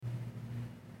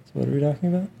So what are we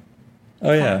talking about? Oh,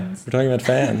 Fans. yeah. We're talking about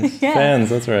fans. Yeah. Fans,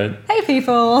 that's right. Hey,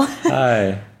 people.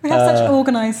 Hi. We have such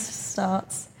organised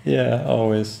starts. Yeah,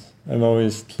 always. I'm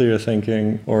always clear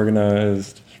thinking,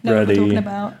 organized, Know what ready. we're talking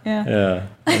about. Yeah. Yeah,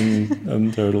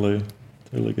 I'm totally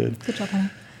good. Good job, honey.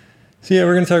 So yeah,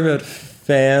 we're going to talk about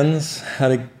fans, how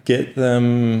to get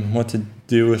them, what to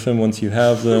do with them once you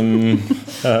have them,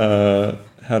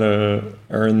 how to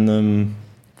earn them.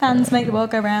 Fans make the world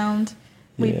go round.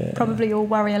 We Yeah. probably all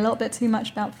worry a little bit too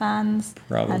much about fans.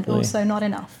 Probably. And also not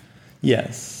enough.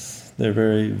 Yes, they're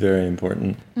very, very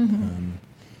important.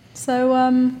 So,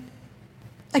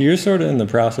 So you're sort of in the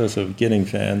process of getting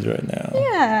fans right now.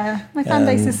 yeah, my fan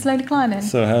base And is slowly climbing.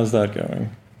 So how's that going?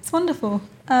 It's wonderful.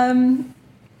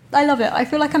 I love it. I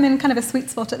feel like I'm in kind of a sweet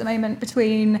spot at the moment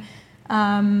between,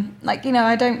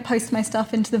 I don't post my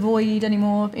stuff into the void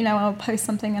anymore. I'll post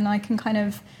something and I can kind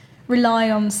of rely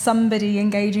on somebody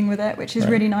engaging with it, which is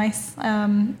Right. really nice.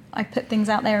 I put things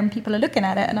out there and people are looking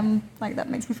at it and I'm like, that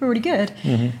makes me feel really good.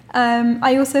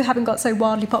 I also haven't got so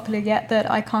wildly popular yet that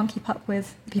I can't keep up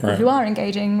with the people Right. who are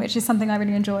engaging, which is something I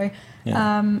really enjoy.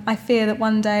 Yeah. I fear that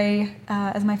one day,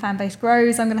 as my fan base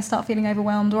grows, I'm going to start feeling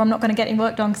overwhelmed, or I'm not going to get any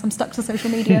work done because I'm stuck to social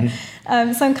media.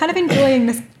 So I'm kind of enjoying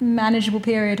this manageable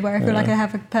period where I feel like I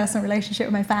have a personal relationship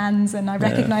with my fans, and I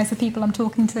recognise the people I'm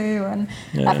talking to, and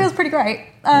that feels pretty great.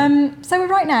 So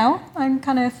right now, I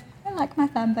like my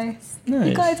fan base. Nice.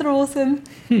 You guys are awesome.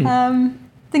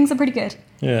 Things are pretty good.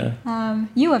 Yeah.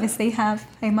 You obviously have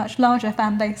a much larger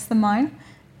fan base than mine.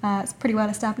 It's pretty well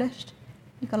established.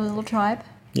 You've got a little tribe.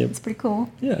 Yep. It's pretty cool.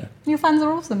 Yeah. Your fans are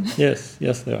awesome. Yes,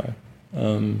 they are.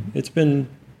 It's been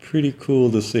pretty cool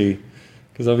to see,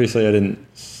 because obviously I didn't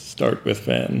start with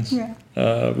fans,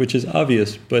 which is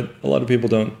obvious, but a lot of people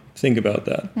don't think about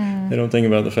that. They don't think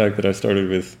about the fact that I started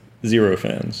with 0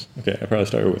 fans. Okay, I probably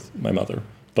started with my mother,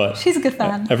 but She's a good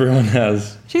fan. Everyone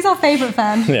has. She's our favourite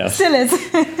fan. Yes. Still is.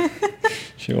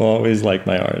 She will always like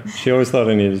my art. She always thought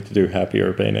I needed to do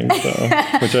happier paintings, though,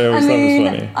 which I always thought was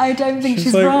funny. I don't think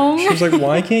she's like, wrong. She was like,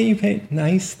 why can't you paint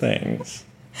nice things?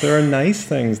 There are nice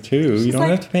things too. You don't like,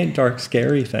 have to paint dark,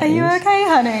 scary things. Are you okay,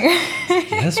 honey?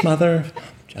 Yes, mother.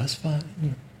 Just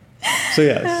fine. So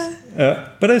yes.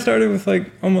 But I started with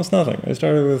almost nothing. I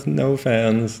started with no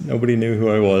fans. Nobody knew who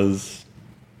I was.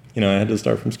 I had to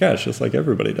start from scratch, just like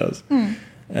everybody does.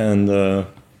 And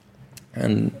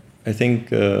I think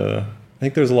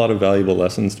there's a lot of valuable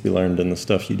lessons to be learned in the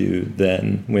stuff you do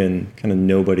then, when kind of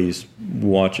nobody's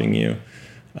watching you,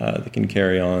 that can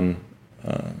carry on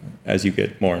as you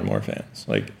get more and more fans.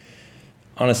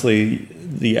 Honestly,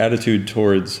 the attitude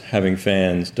towards having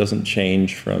fans doesn't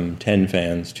change from 10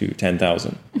 fans to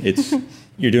 10,000. It's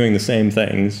you're doing the same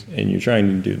things, and you're trying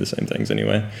to do the same things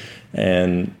anyway,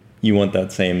 and you want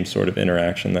that same sort of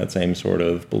interaction, that same sort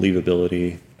of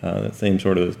believability, that same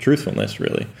sort of truthfulness,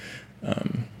 really.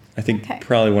 I think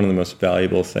probably one of the most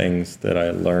valuable things that I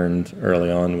learned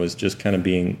early on was just kind of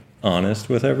being honest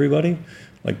with everybody.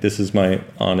 This is my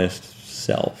honest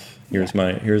self. Here's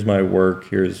my work.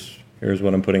 Here's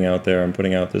what I'm putting out there. I'm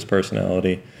putting out this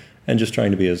personality, and just trying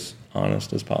to be as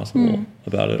honest as possible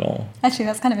about it all. Actually,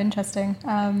 that's kind of interesting.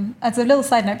 As a little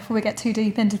side note, before we get too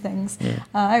deep into things,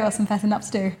 I got some fessing up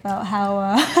to do about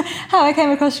how I came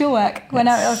across your work when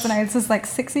I was like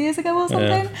 6 years ago or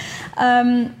something.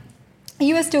 Yeah.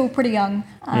 You were still pretty young.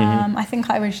 I think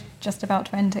I was just about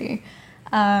 20.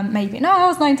 Maybe. No, I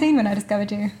was 19 when I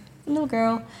discovered you. A little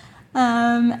girl.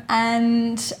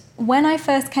 And when I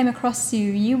first came across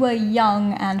you, you were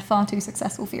young and far too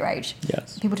successful for your age.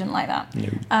 Yes. People didn't like that.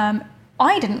 No.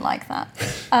 I didn't like that.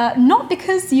 Not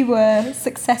because you were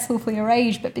successful for your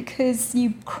age, but because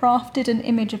you crafted an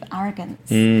image of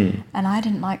arrogance. And I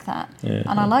didn't like that. Yeah.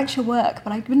 And I liked your work,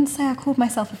 but I wouldn't say I called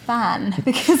myself a fan,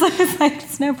 because I was like,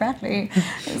 it's no Bradley.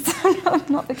 I'm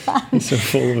not a big fan. He's so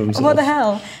full of himself. What the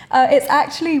hell? It's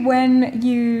actually when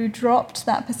you dropped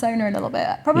that persona a little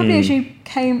bit, probably as you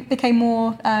became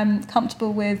more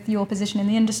comfortable with your position in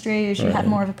the industry, as you had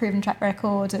more of a proven track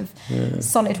record of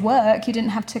solid work, you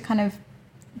didn't have to kind of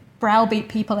browbeat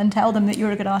people and tell them that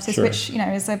you're a good artist, which,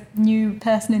 as a new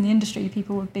person in the industry,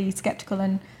 people would be skeptical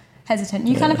and hesitant.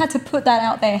 You kind of had to put that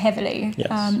out there heavily.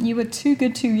 Yes. You were too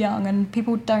good, too young, and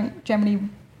people don't generally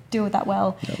deal with that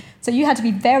well. No. So you had to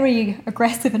be very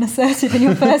aggressive and assertive in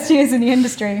your first years in the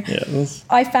industry. Yes.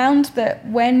 I found that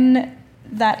when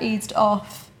that eased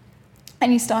off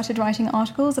and you started writing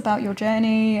articles about your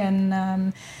journey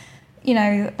and,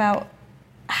 about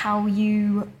how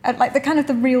you,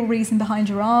 the real reason behind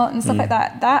your art and stuff like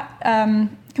that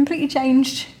completely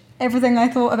changed everything I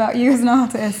thought about you as an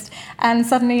artist. And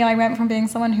suddenly I went from being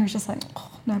someone who was just like,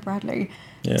 oh, no, Bradley,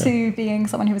 to being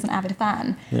someone who was an avid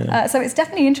fan. So it's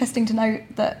definitely interesting to note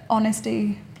that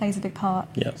honesty plays a big part.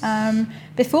 Yes.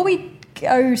 Before we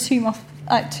go too off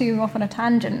on a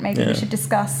tangent, maybe we should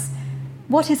discuss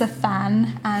what is a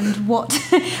fan and what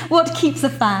keeps a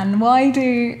fan. Why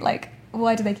do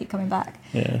they keep coming back?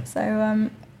 Yeah. So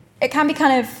it can be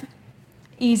kind of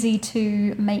easy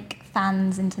to make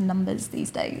fans into numbers these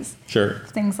days. Sure.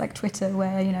 Things like Twitter,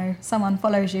 where someone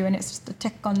follows you and it's just a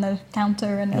tick on the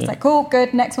counter, and it's like, cool,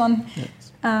 good, next one.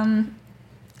 Yes.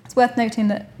 It's worth noting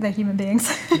that they're human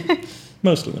beings.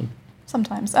 Most of them.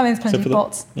 Sometimes. I mean, there's plenty of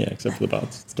bots. Except for the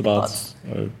bots. The bots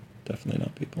are definitely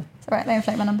not people. It's all right, they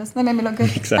inflate my numbers. They made me look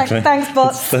good. Exactly. Thanks,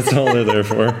 bots. That's all they're there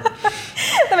for.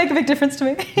 They make a big difference to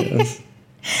me. Yes.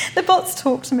 The bots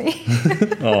talk to me.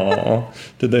 Aw.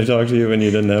 Did they talk to you when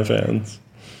you didn't have fans?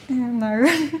 No.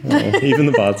 Oh, even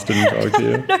the bots didn't talk to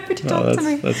you? Nobody talked to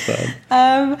me. That's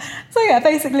sad. So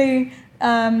basically,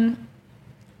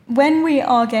 when we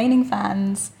are gaining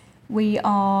fans, we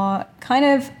are kind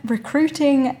of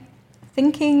recruiting,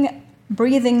 thinking,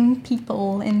 breathing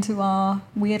people into our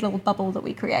weird little bubble that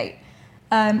we create,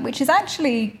 which is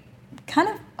actually kind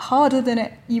of harder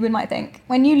than you might think.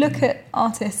 When you look at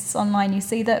artists online, you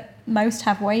see that most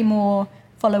have way more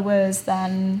followers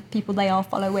than people they are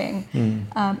following.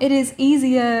 It is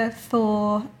easier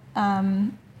for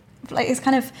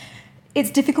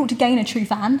it's difficult to gain a true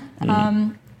fan.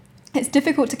 It's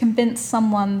difficult to convince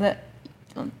someone that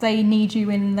they need you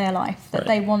in their life, that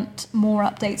they want more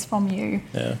updates from you.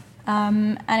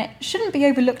 And it shouldn't be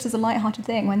overlooked as a lighthearted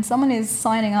thing. When someone is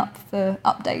signing up for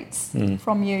updates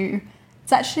from you,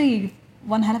 it's actually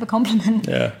one hell of a compliment.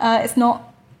 It's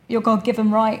not your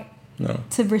God-given right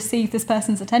to receive this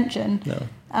person's attention.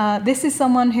 This is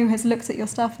someone who has looked at your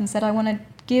stuff and said, I want to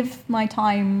give my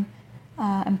time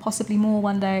and possibly more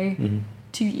one day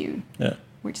to you,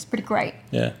 which is pretty great.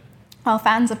 Our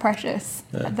fans are precious.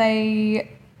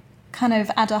 They kind of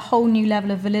add a whole new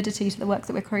level of validity to the work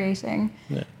that we're creating.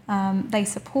 They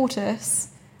support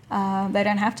us. They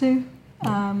don't have to.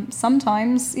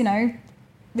 Sometimes,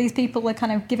 these people are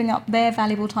kind of giving up their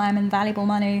valuable time and valuable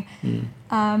money.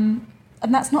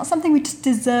 And that's not something we just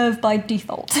deserve by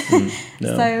default.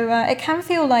 So it can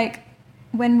feel like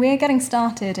when we're getting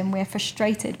started and we're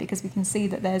frustrated because we can see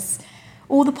that there's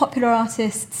all the popular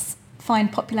artists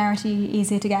find popularity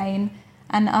easier to gain,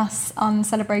 and us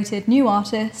uncelebrated new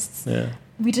artists,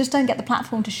 we just don't get the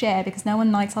platform to share because no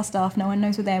one likes our stuff, no one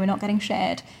knows we're there, we're not getting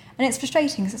shared. And it's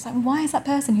frustrating because it's like, why is that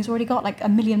person who's already got like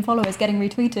 1 million followers getting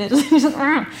retweeted?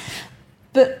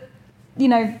 But,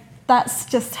 that's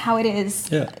just how it is.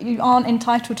 You aren't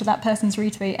entitled to that person's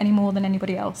retweet any more than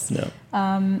anybody else.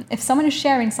 If someone is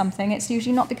sharing something, it's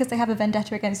usually not because they have a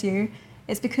vendetta against you,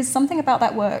 it's because something about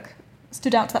that work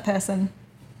stood out to that person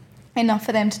enough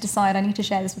for them to decide, I need to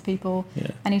share this with people,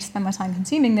 I need to spend my time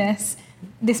consuming this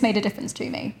made a difference to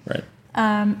me.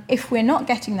 If we're not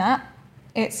getting that,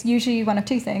 it's usually one of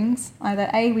two things. Either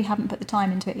A, we haven't put the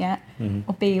time into it yet,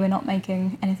 or B, we're not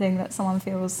making anything that someone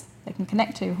feels they can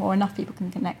connect to or enough people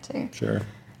can connect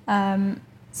to.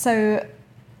 So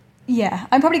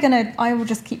I'm probably I will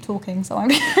just keep talking, so I'm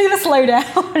going to slow down.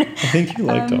 I think you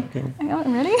like talking.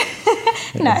 Really?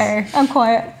 No, I'm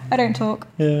quiet. I don't talk.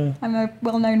 I'm a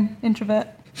well-known introvert.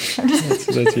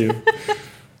 That's you.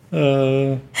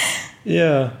 I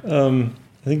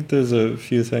think there's a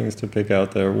few things to pick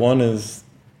out there. One is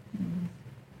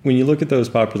when you look at those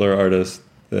popular artists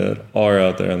that are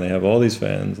out there and they have all these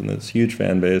fans and this huge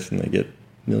fan base and they get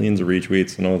millions of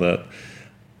retweets and all that,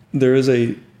 there is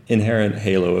a inherent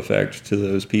halo effect to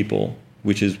those people,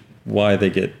 which is why they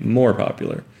get more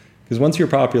popular. Because once you're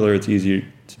popular, it's easier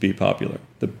to be popular.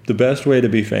 The best way to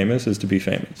be famous is to be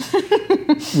famous,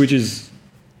 which is,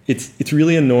 it's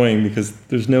really annoying because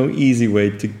there's no easy way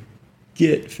to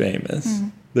get famous.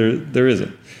 There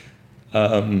isn't.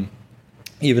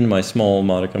 Even my small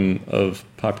modicum of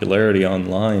popularity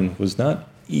online was not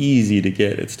easy to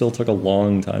get. It still took a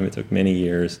long time. It took many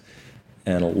years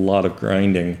and a lot of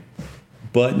grinding.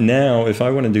 But now, if I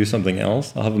want to do something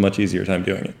else, I'll have a much easier time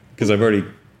doing it because I've already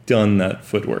done that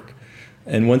footwork.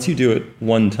 And once you do it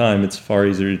one time, it's far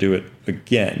easier to do it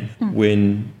again.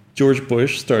 When George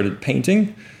Bush started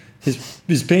painting,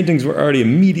 his paintings were already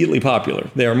immediately popular.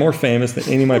 They are more famous than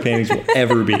any of my paintings will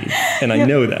ever be. And I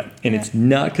know that. And it's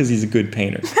not because he's a good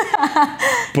painter.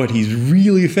 But he's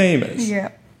really famous.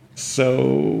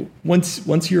 So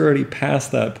once you're already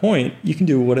past that point, you can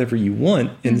do whatever you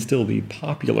want and still be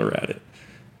popular at it.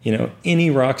 Any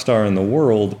rock star in the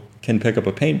world can pick up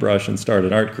a paintbrush and start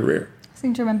an art career. I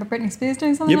seem to remember Britney Spears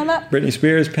doing something like that. Britney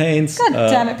Spears paints. God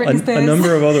damn it, Britney Spears. A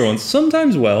number of other ones.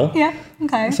 Sometimes well.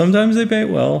 Okay. Sometimes they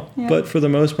paint well, but for the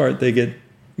most part, they get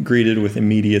greeted with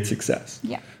immediate success.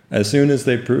 Yeah. As soon as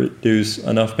they produce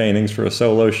enough paintings for a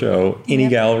solo show, any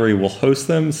gallery will host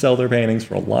them, sell their paintings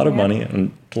for a lot of money,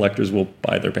 and collectors will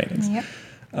buy their paintings. Yep.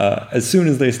 As soon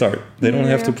as they start, they don't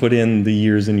have to put in the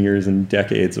years and years and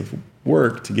decades of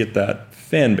work to get that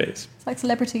fan base. It's like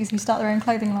celebrities who start their own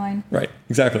clothing line. Right,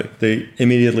 exactly. They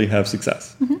immediately have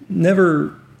success.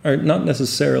 Never, or not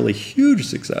necessarily huge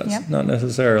success, not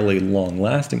necessarily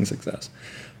long-lasting success,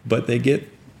 but they get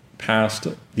past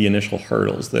the initial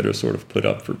hurdles that are sort of put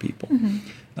up for people.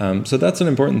 So that's an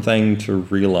important thing to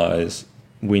realize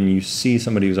when you see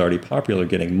somebody who's already popular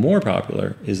getting more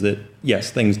popular, is that,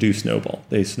 yes, things do snowball.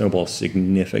 They snowball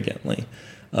significantly.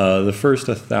 The first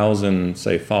 1,000,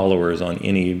 say, followers on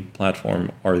any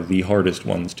platform are the hardest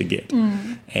ones to get.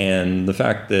 And the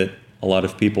fact that a lot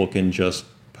of people can just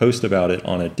post about it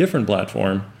on a different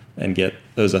platform and get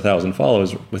those 1,000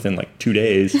 follows within like 2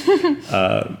 days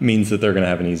means that they're going to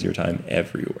have an easier time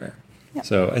everywhere. Yep.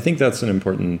 So I think that's an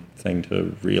important thing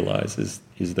to realize is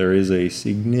there is a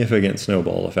significant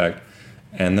snowball effect,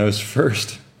 and those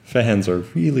first fans are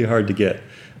really hard to get.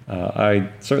 I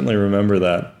certainly remember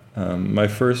that. My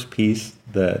first piece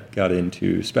that got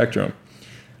into Spectrum,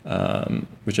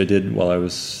 which I did while I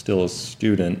was still a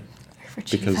student,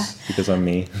 because I'm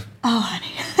me. Oh,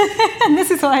 honey. And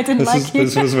this is why I didn't like you.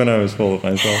 This was when I was full of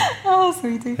myself. Oh,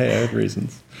 sweetie. Hey, I had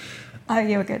reasons. Oh,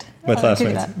 you were good. My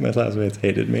classmates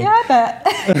hated me. Yeah, I bet.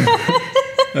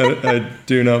 I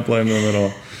do not blame them at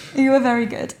all. You were very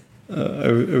good.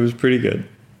 It was pretty good.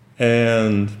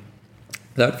 And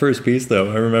that first piece, though,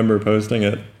 I remember posting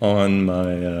it on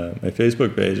my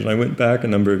Facebook page, and I went back a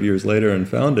number of years later and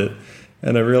found it,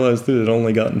 and I realized that it had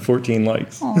only gotten 14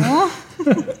 likes.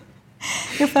 Aww.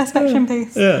 Your first Spectrum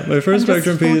piece. Yeah, my first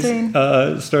Spectrum piece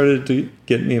started to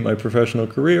get me my professional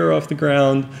career off the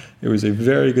ground. It was a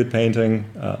very good painting.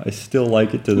 I still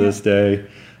like it to this day.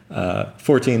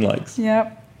 14 likes.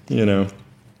 Yep. You know,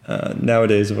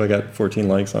 nowadays, if I got 14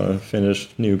 likes on a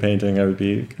finished new painting, I would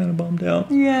be kind of bummed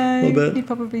out. Yeah, a little bit. You'd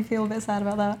probably feel a bit sad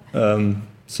about that.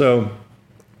 So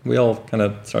we all kind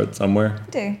of start somewhere.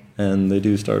 We do. And they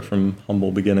do start from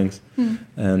humble beginnings.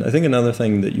 And I think another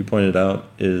thing that you pointed out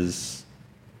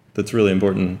that's really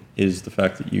important is the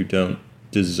fact that you don't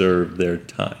deserve their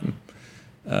time.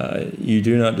 You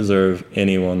do not deserve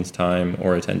anyone's time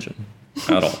or attention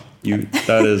at all.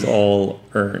 That is all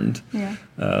earned. Yeah.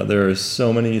 There are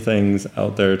so many things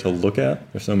out there to look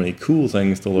at. There's so many cool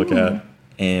things to look at.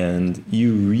 And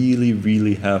you really,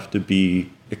 really have to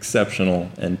be exceptional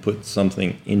and put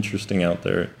something interesting out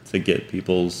there to get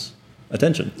people's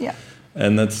attention. Yeah.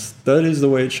 And that is the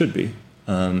way it should be.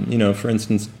 For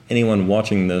instance, anyone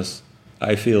watching this,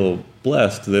 I feel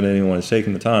blessed that anyone is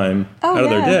taking the time out of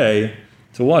their day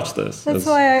to watch this. That's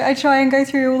why I try and go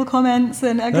through all the comments,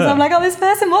 and because I'm like, oh, this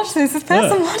person watched this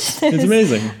watched this. It's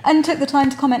amazing. And took the time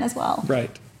to comment as well.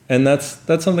 Right. And that's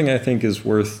something I think is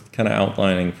worth kind of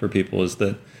outlining for people, is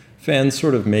that fans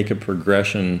sort of make a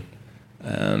progression,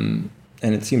 and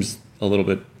it seems a little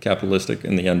bit capitalistic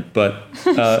in the end, but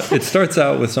it starts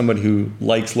out with somebody who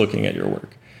likes looking at your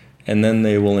work, and then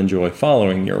they will enjoy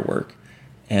following your work,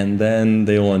 and then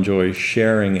they will enjoy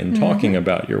sharing and talking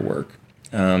about your work,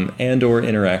 and or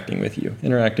interacting with you.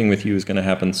 Interacting with you is going to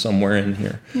happen somewhere in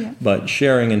here, but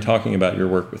sharing and talking about your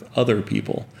work with other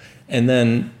people, and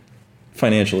then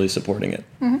financially supporting it.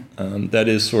 That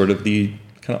is sort of the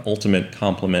kind of ultimate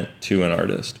compliment to an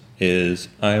artist, is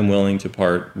I am willing to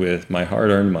part with my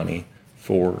hard-earned money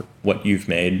for what you've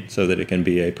made so that it can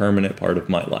be a permanent part of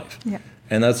my life. Yeah.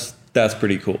 And that's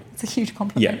pretty cool. It's a huge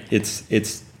compliment. Yeah,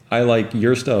 it's I like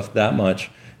your stuff that much,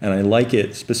 and I like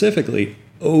it specifically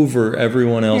over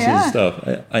everyone else's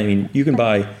stuff. I mean, you can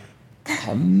buy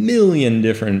a million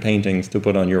different paintings to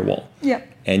put on your wall. Yeah.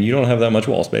 And you don't have that much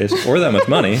wall space or that much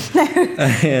money.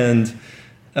 And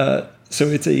so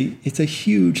it's a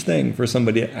huge thing for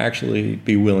somebody to actually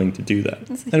be willing to do that.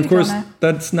 And of course,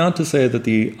 that's not to say that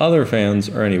the other fans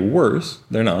are any worse.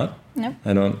 They're not. No.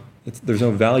 There's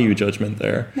no value judgment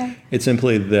there. No. It's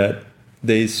simply that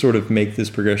they sort of make this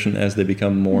progression as they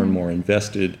become more and more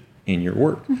invested in your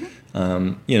work.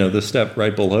 The step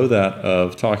right below that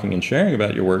of talking and sharing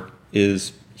about your work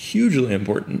is hugely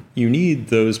important. You need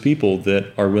those people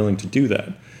that are willing to do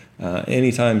that.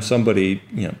 Anytime somebody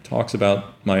talks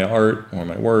about my art or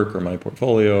my work or my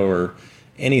portfolio or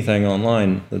anything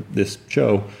online, this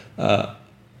show,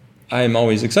 I'm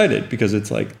always excited, because it's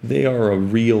like they are a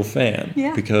real fan,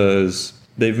 because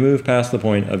they've moved past the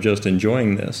point of just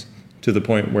enjoying this to the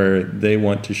point where they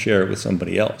want to share it with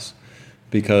somebody else.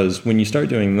 Because when you start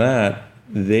doing that,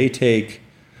 they take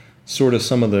sort of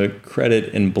some of the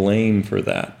credit and blame for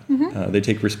that. They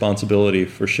take responsibility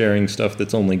for sharing stuff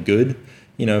that's only good.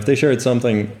 You know, if they shared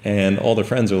something and all their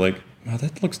friends are like, "Wow,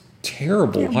 that looks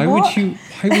terrible. Why would you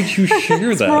share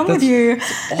What's that? wrong with you?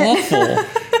 That's awful."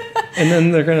 And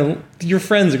then your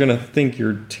friends are gonna think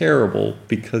you're terrible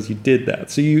because you did that.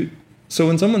 So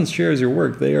when someone shares your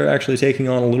work, they are actually taking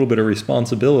on a little bit of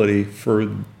responsibility for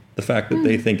the fact that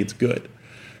they think it's good.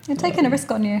 They're taking a risk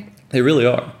on you. They really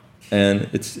are. And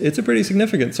it's a pretty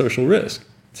significant social risk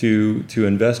to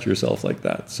invest yourself like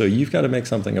that. So you've got to make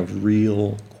something of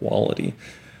real quality.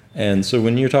 And so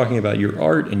when you're talking about your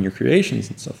art and your creations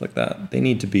and stuff like that, they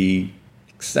need to be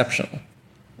exceptional,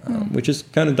 which is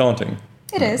kind of daunting.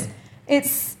 It is.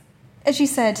 It's, as you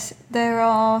said, there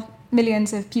are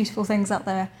millions of beautiful things out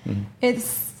there.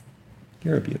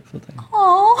 You're a beautiful thing.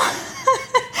 Oh,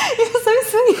 you're so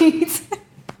sweet.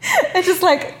 I just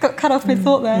got cut off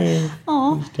mid-thought there. Yeah.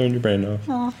 Oh, Just turn your brain off.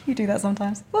 oh, you do that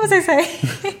sometimes. What was I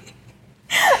saying?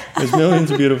 There's millions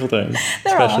of beautiful things,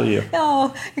 especially you.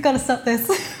 Oh, you got to stop this.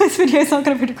 This video is not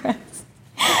going to be progressed.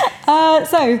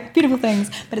 So, beautiful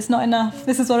things, but it's not enough.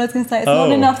 This is what I was going to say. It's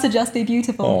not enough to just be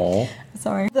beautiful. Aww.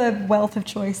 Sorry. The wealth of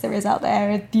choice there is out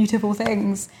there of beautiful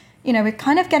things. You know, we're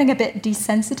kind of getting a bit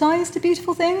desensitized to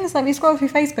beautiful things. Like we scroll through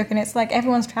Facebook and it's like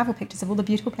everyone's travel pictures of all the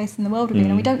beautiful places in the world we've been,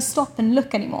 and we don't stop and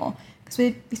look anymore because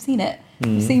we've seen it.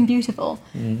 We've seen beautiful.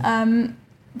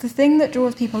 The thing that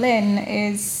draws people in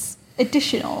is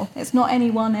additional. It's not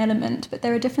any one element, but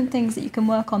there are different things that you can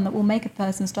work on that will make a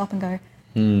person stop and go,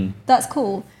 that's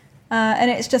cool.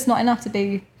 And it's just not enough to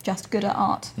be just good at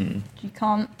art. You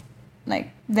can't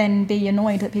then be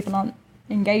annoyed that people aren't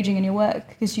engaging in your work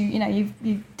because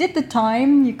you did the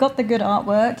time, you got the good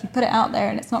artwork, you put it out there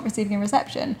and it's not receiving a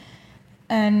reception,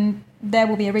 and there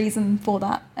will be a reason for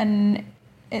that. And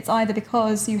it's either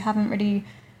because you haven't really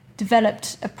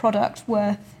developed a product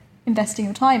worth investing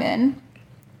your time in,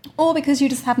 or because you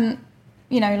just haven't,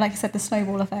 like I said, the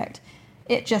snowball effect.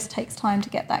 It just takes time to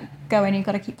get that going. You've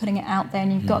got to keep putting it out there,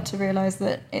 and you've got to realise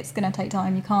that it's going to take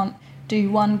time. You can't do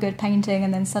one good painting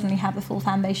and then suddenly have the full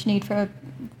fan base you need for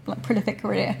a prolific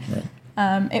career.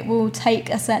 Right. It will take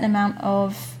a certain amount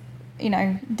of,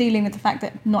 dealing with the fact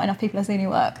that not enough people are seeing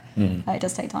your work. It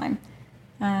does take time.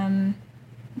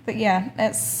 But yeah,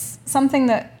 it's something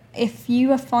that if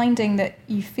you are finding that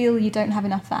you feel you don't have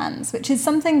enough fans, which is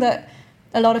something that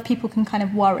a lot of people can kind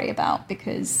of worry about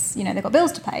because, they've got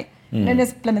bills to pay. And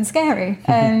it's blooming scary.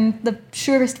 And the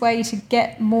surest way to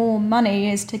get more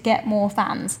money is to get more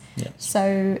fans. Yes.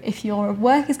 So if your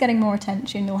work is getting more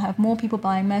attention, you'll have more people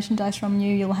buying merchandise from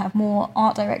you, you'll have more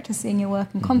art directors seeing your work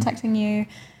and contacting you.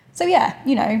 So yeah,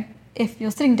 if you're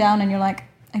sitting down and you're like,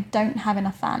 I don't have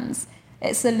enough fans,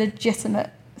 it's a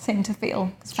legitimate thing to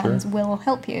feel because fans will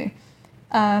help you.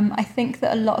 I think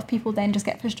that a lot of people then just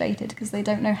get frustrated because they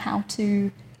don't know how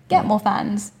to get more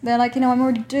fans. They're like, I'm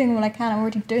already doing what I can. I'm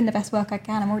already doing the best work I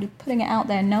can. I'm already putting it out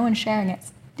there. No one's sharing it.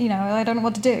 I don't know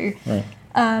what to do.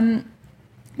 Right.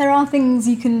 There are things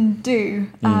you can do.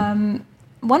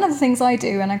 One of the things I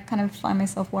do, and I kind of find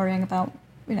myself worrying about,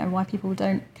 why people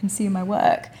don't consume my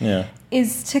work,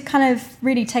 is to kind of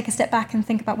really take a step back and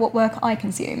think about what work I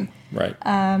consume. Right.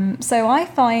 So I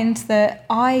find that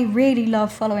I really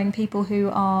love following people who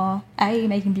are A,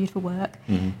 making beautiful work,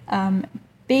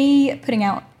 B, putting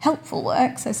out helpful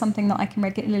work, so something that I can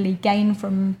regularly gain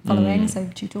from following, so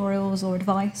tutorials or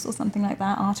advice or something like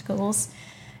that, articles,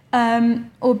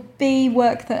 or B,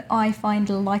 work that I find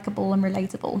likeable and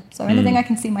relatable. So anything I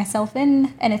can see myself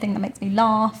in, anything that makes me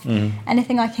laugh,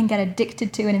 anything I can get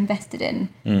addicted to and invested in,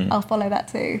 I'll follow that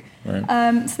too.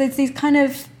 Right. So there's these kind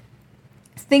of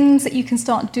things that you can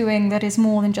start doing that is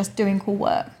more than just doing cool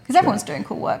work, because everyone's doing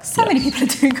cool work. So many people are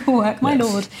doing cool work, my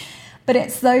lord. But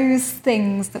it's those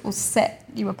things that will set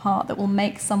you apart, that will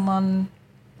make someone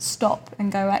stop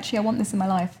and go, actually, I want this in my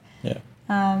life. Yeah.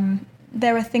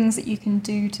 There are things that you can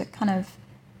do to kind of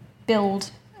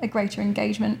build a greater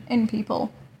engagement in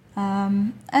people.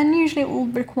 And usually it will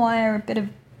require a bit of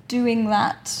doing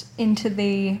that into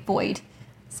the void.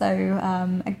 So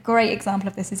a great example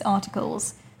of this is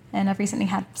articles. And I've recently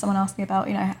had someone ask me about,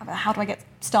 how do I get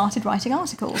started writing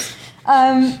articles?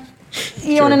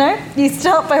 You want to know? You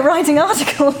start by writing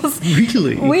articles.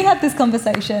 Really? We had this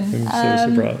conversation. I'm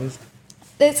so surprised.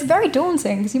 It's very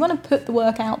daunting because you want to put the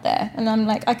work out there. And I'm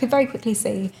like, I could very quickly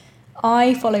see,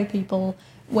 I follow people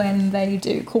when they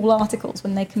do cool articles,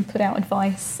 when they can put out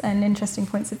advice and interesting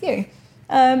points of view.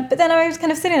 But then I was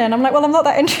kind of sitting there and I'm like, well, I'm not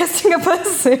that interesting a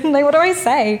person. Like, what do I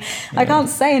say? Yeah. I can't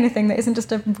say anything that isn't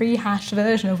just a rehashed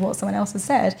version of what someone else has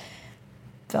said.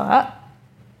 But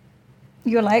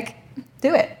you're like,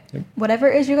 do it. Yep. Whatever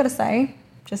it is you got to say,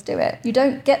 just do it. You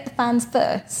don't get the fans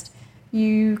first.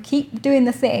 You keep doing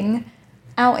the thing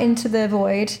out into the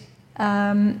void.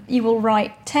 You will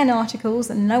write 10 articles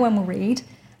that no one will read.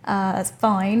 That's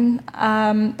fine.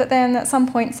 But then at some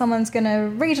point, someone's going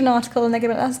to read an article and they're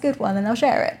going to be like, that's a good one, and they'll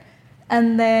share it.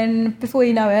 And then before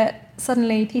you know it,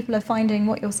 suddenly people are finding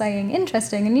what you're saying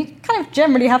interesting, and you kind of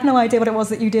generally have no idea what it was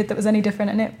that you did that was any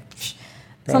different. And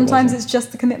sometimes it's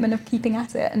just the commitment of keeping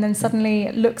at it, and then suddenly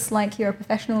it looks like you're a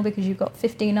professional because you've got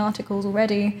 15 articles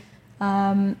already.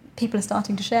 People are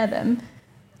starting to share them.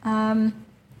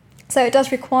 So it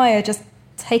does require just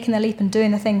taking the leap and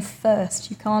doing the thing first.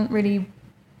 You can't really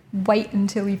wait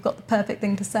until you've got the perfect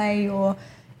thing to say, or,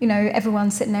 you know,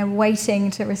 everyone's sitting there waiting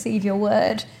to receive your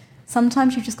word.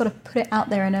 Sometimes you've just got to put it out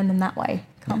there and earn them that way.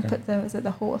 Can't put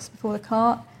the horse before the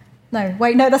cart. No,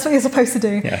 wait, no, that's what you're supposed to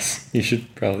do. Yes, you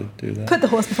should probably do that. Put the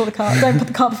horse before the cart. Don't put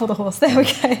the cart before the horse. There we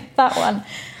go. That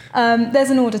one. There's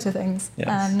an order to things. Yes.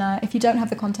 And if you don't have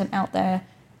the content out there,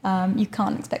 you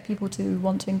can't expect people to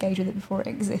want to engage with it before it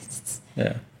exists.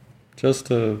 Yeah. Just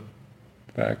to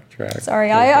backtrack. Sorry,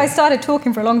 I started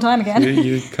talking for a long time again.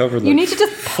 You covered like you need to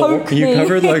just poke me. You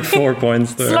covered like 4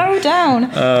 points there. Slow down.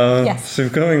 Yes. So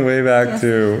going way back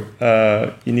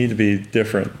to you need to be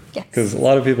different. Yes. Because a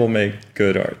lot of people make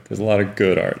good art. There's a lot of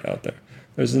good art out there.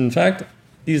 There's, in fact,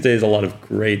 these days a lot of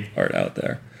great art out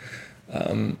there.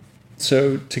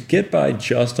 So to get by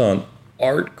just on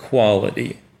art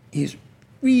quality is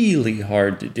really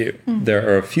hard to do. There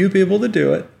are a few people that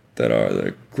do it that are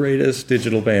the greatest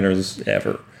digital painters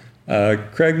ever.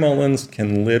 Craig Mullins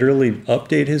can literally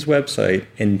update his website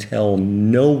and tell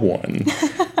no one,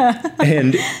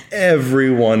 and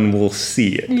everyone will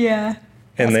see it. Yeah.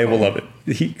 And they will love it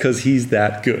because he's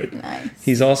that good. Nice.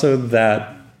 He's also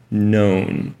that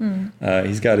known.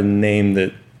 He's got a name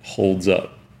that holds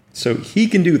up. So he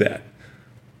can do that.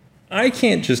 I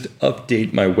can't just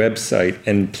update my website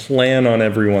and plan on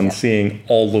everyone seeing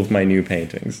all of my new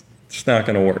paintings. It's not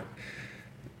going to work.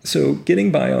 So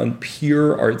getting by on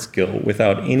pure art skill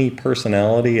without any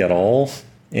personality at all,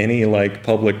 any like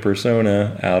public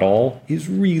persona at all, is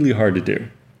really hard to do.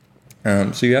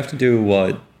 So you have to do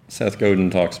what Seth Godin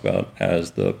talks about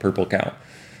as the purple cow.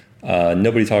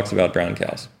 Nobody talks about brown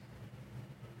cows,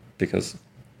 because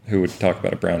who would talk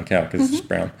about a brown cow because it's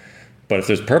brown? But if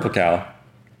there's a purple cow,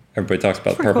 everybody talks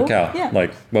about the purple cow. Yeah.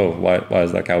 Like, whoa, why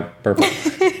is that cow purple?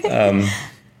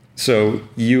 So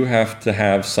you have to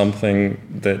have something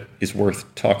that is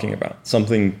worth talking about,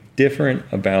 something different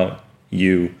about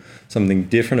you, something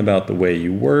different about the way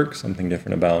you work, something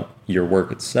different about your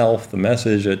work itself, the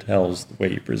message it tells, the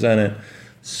way you present it,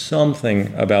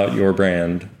 something about your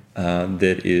brand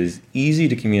that is easy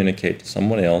to communicate to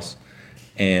someone else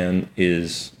and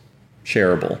is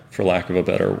shareable, for lack of a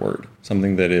better word,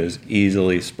 something that is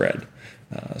easily spread,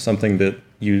 something that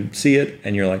you see it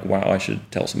and you're like, wow, I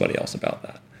should tell somebody else about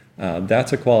that.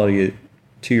 That's a quality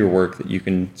to your work that you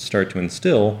can start to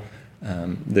instill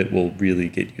that will really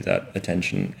get you that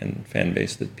attention and fan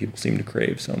base that people seem to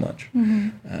crave so much.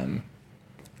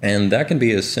 And that can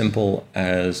be as simple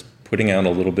as putting out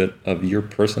a little bit of your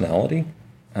personality.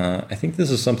 I think this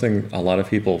is something a lot of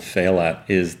people fail at,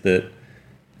 is that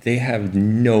they have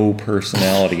no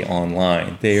personality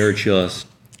online. They are just,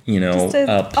 just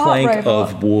a plank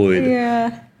of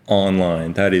wood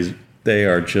online. They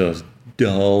are just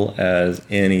dull as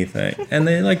anything. And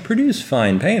they like produce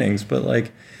fine paintings, but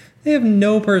like they have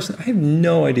no person. I have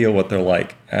no idea what they're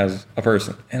like as a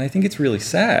person. And I think it's really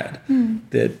sad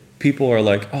that people are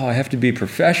like, oh, I have to be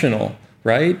professional,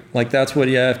 right? Like that's what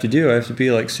you have to do. I have to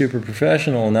be like super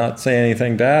professional and not say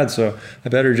anything bad. So I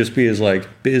better just be as like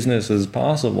business as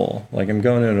possible. Like I'm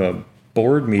going to a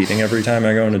board meeting every time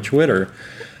I go into Twitter.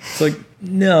 It's like,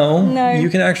 no, you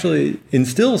can actually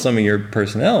instill some of your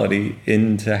personality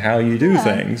into how you do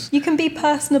things. You can be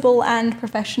personable and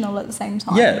professional at the same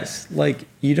time. Yes. Like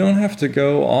you don't have to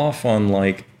go off on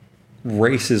like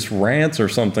racist rants or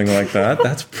something like that.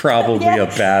 That's probably a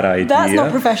bad idea. That's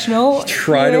not professional.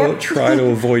 Try to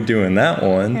avoid doing that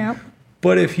one. Yeah.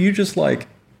 But if you just like,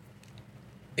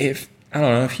 if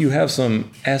you have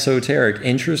some esoteric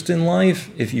interest in life,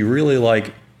 if you really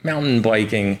like mountain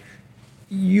biking,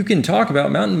 you can talk about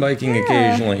mountain biking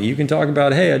occasionally. You can talk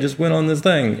about, hey, I just went on this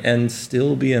thing, and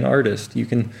still be an artist. You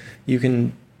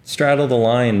can straddle the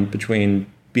line between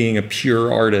being a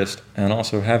pure artist and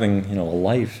also having, a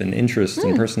life and interest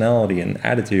and personality and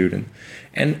attitude.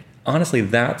 And honestly,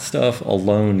 that stuff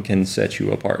alone can set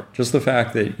you apart. Just the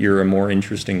fact that you're a more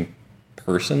interesting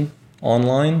person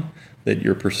online, that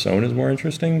your persona is more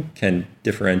interesting, can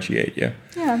differentiate you.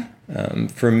 Yeah.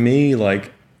 For me,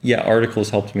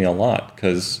 articles helped me a lot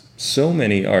because so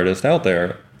many artists out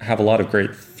there have a lot of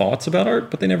great thoughts about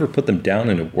art, but they never put them down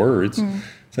into words.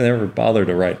 So they never bother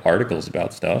to write articles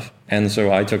about stuff. And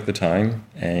so I took the time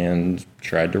and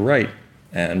tried to write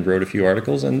and wrote a few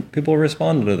articles, and people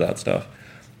responded to that stuff.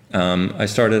 I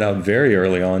started out very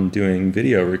early on doing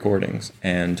video recordings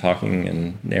and talking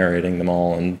and narrating them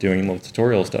all and doing little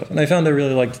tutorial stuff. And I found I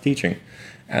really liked teaching.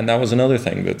 And that was another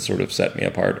thing that sort of set me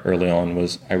apart early on,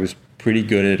 was I was pretty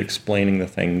good at explaining the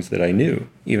things that I knew.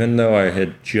 Even though I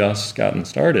had just gotten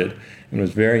started and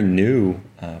was very new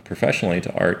professionally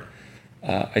to art,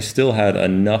 I still had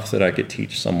enough that I could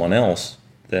teach someone else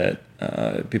that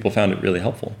people found it really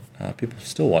helpful. People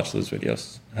still watch those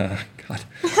videos. God,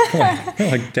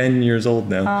 they're like 10 years old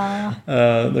now.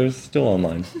 They're still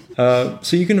online.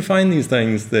 So you can find these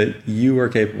things that you are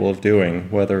capable of doing,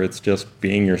 whether it's just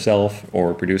being yourself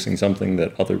or producing something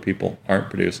that other people aren't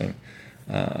producing,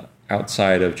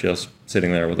 outside of just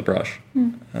sitting there with a brush,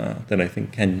 that I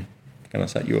think can kind of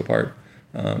set you apart.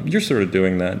 You're sort of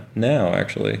doing that now,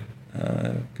 actually,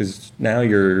 because now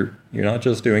you're not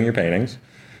just doing your paintings.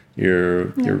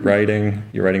 You're writing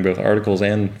both articles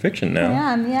and fiction now.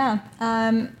 I am, yeah.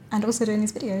 And also doing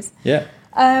these videos. Yeah.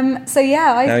 So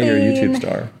yeah, now you're a YouTube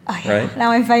star, right?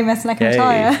 Now I'm famous and I can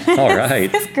retire. All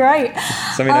right. It's great.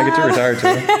 Something I get to retire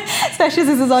to. Especially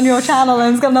since it's on your channel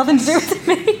and it's got nothing to do with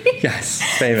me. Yes,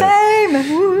 famous. Fame!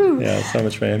 Woo! Yeah, so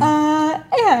much fame.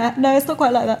 Yeah, no, it's not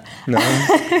quite like that. No?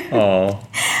 Oh.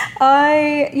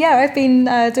 I've been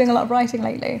doing a lot of writing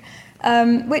lately.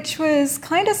 Which was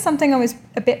kind of something I was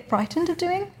a bit frightened of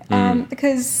doing,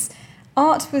 because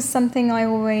art was something I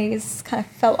always kind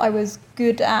of felt I was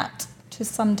good at to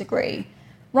some degree.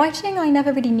 Writing, I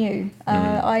never really knew.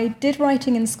 I did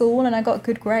writing in school and I got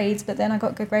good grades, but then I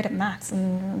got a good grade at maths,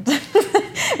 and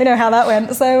we know how that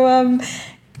went. So,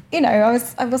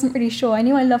 I wasn't really sure. I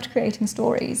knew I loved creating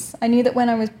stories. I knew that when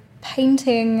I was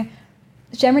painting,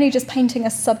 generally just painting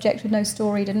a subject with no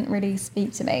story didn't really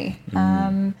speak to me.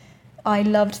 I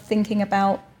loved thinking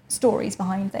about stories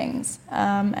behind things.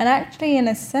 And actually, in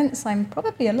a sense, I'm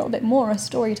probably a little bit more a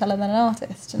storyteller than an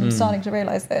artist. And I'm starting to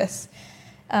realise this,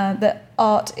 that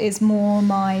art is more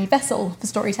my vessel for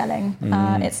storytelling.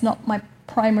 It's not my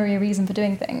primary reason for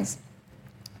doing things.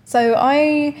 So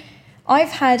I've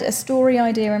had a story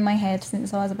idea in my head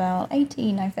since I was about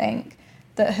 18, I think,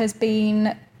 that has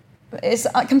been... It's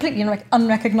completely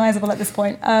unrecognisable at this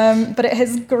point, but it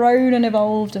has grown and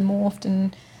evolved and morphed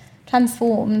and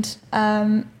transformed,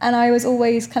 and I was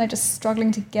always kind of just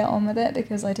struggling to get on with it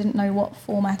because I didn't know what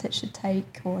format it should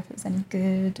take, or if it was any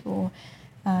good, or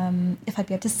if I'd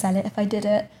be able to sell it if I did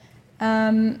it.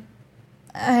 And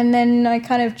then I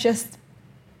kind of just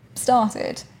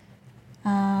started,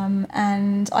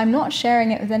 and I'm not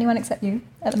sharing it with anyone except you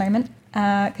at the moment,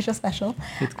 because you're special.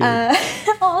 It's good.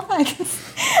 Oh,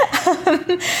 thanks.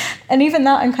 And even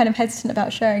that, I'm kind of hesitant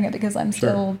about sharing it because I'm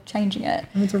still changing it.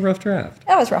 It's a rough draft.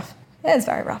 It was rough. It was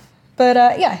very rough. But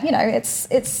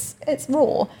it's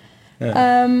raw.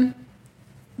 Yeah.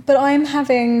 But I'm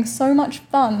having so much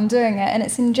fun doing it, and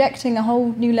it's injecting a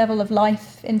whole new level of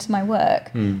life into my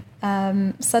work.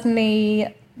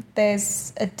 Suddenly,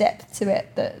 there's a depth to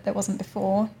it that there wasn't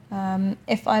before.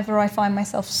 If ever I find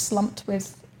myself slumped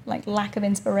with lack of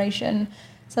inspiration,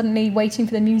 suddenly waiting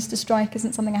for the muse to strike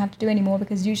isn't something I have to do anymore,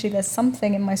 because usually there's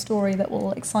something in my story that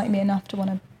will excite me enough to want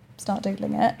to start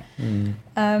doodling it.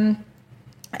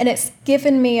 And it's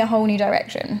given me a whole new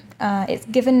direction. It's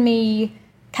given me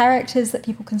characters that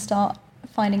people can start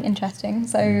finding interesting.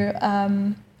 So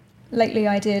lately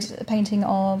I did a painting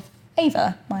of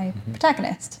Ava, my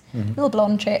protagonist, little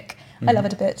blonde chick. I love her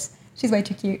to bits. She's way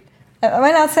too cute. Am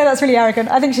I allowed to say that's really arrogant?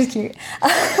 I think she's cute.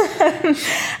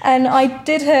 And I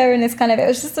did her in this kind of, it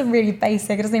was just a really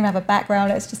basic, it doesn't even have a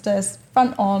background, it's just a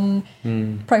front-on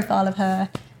profile of her.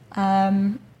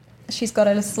 She's got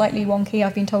a slightly wonky,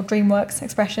 I've been told, DreamWorks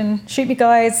expression. Shoot me,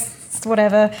 guys,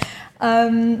 whatever.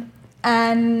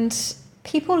 And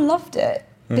people loved it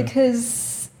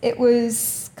because it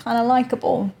was kind of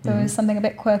likeable. There was something a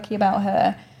bit quirky about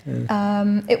her.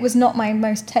 It was not my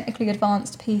most technically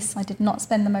advanced piece. I did not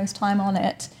spend the most time on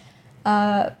it.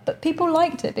 But people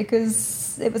liked it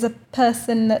because it was a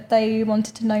person that they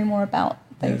wanted to know more about.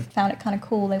 They found it kind of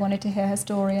cool. They wanted to hear her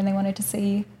story and they wanted to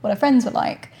see what her friends were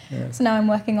like. So now I'm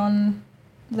working on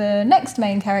the next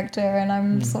main character and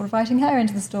I'm sort of writing her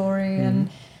into the story. And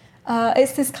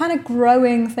it's this kind of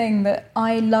growing thing that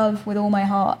I love with all my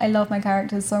heart. I love my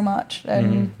characters so much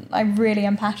and I really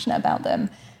am passionate about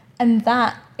them. And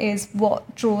that is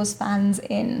what draws fans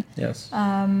in. Yes.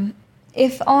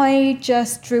 If I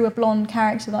just drew a blonde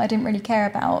character that I didn't really care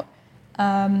about,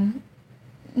 no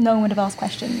one would have asked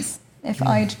questions. If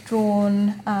I'd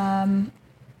drawn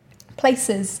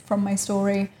places from my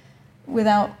story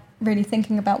without really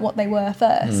thinking about what they were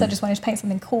first. So I just wanted to paint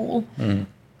something cool.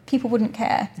 People wouldn't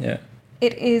care. Yeah.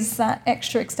 It is that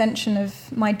extra extension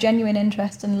of my genuine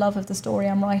interest and love of the story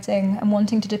I'm writing and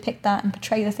wanting to depict that and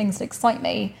portray the things that excite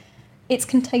me. It's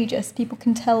contagious. People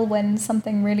can tell when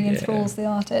something really enthralls the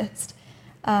artist.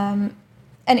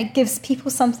 And it gives people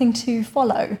something to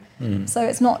follow. So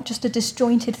it's not just a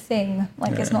disjointed thing.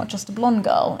 Like, it's not just a blonde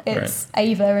girl. It's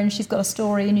Ava, and she's got a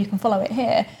story, and you can follow it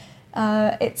here.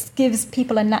 It gives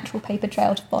people a natural paper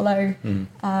trail to follow.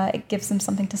 It gives them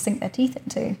something to sink their teeth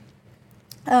into.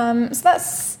 So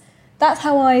that's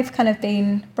how I've kind of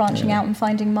been branching out and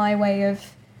finding my way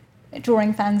of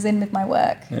drawing fans in with my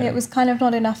work. It was kind of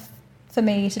not enough for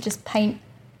me to just paint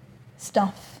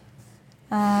stuff,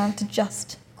 to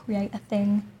just create a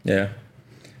thing. Yeah,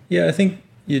 I think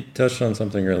you touched on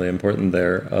something really important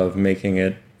there of making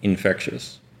it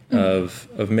infectious,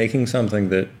 of making something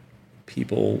that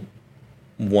people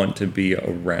want to be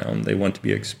around, they want to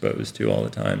be exposed to all the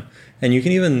time. And you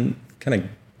can even kind of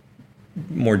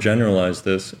more generalize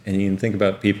this, and you can think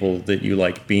about people that you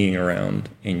like being around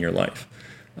in your life.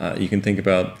 You can think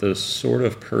about the sort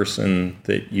of person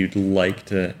that you'd like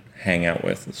to hang out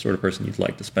with, the sort of person you'd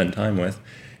like to spend time with.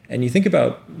 And you think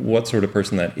about what sort of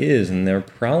person that is, and they're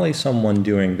probably someone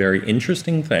doing very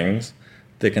interesting things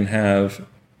that can have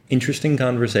interesting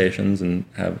conversations and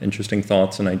have interesting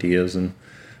thoughts and ideas and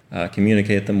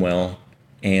communicate them well,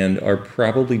 and are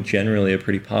probably generally a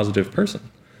pretty positive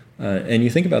person. And you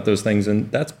think about those things,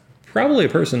 and that's probably a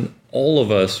person all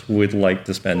of us would like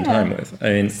to spend time with. I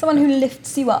mean, someone who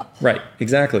lifts you up. Right,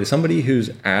 exactly. Somebody who's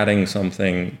adding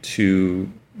something to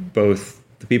both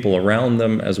the people around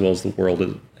them as well as the world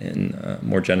in a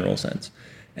more general sense.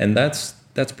 And that's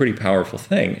a pretty powerful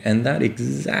thing. And that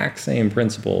exact same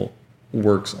principle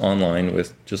works online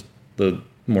with just the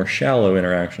more shallow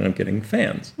interaction of getting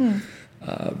fans.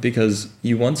 Because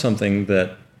you want something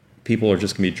that people are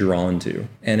just going to be drawn to.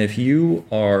 And if you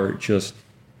are just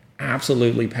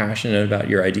absolutely passionate about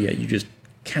your idea, you just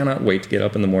cannot wait to get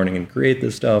up in the morning and create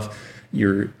this stuff,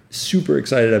 you're super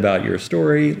excited about your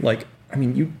story, like, I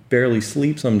mean, you barely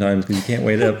sleep sometimes because you can't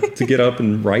wait to get up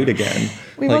and write again.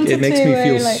 It makes me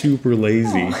feel super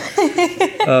lazy.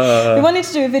 We wanted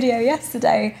to do a video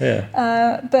yesterday,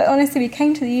 but honestly, we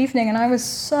came to the evening and I was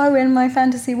so in my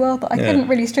fantasy world that I couldn't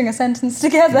really string a sentence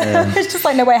together. It's just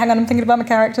like, no, wait, hang on, I'm thinking about my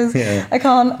characters. I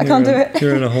can't do it.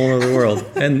 You're in a whole other world.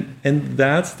 And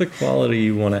that's the quality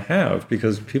you want to have,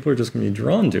 because people are just going to be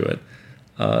drawn to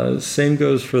it. Same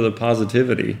goes for the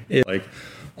positivity. It's like,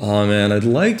 oh man, I'd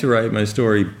like to write my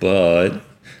story, but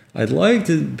I'd like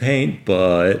to paint,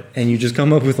 but, and you just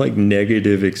come up with like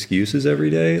negative excuses every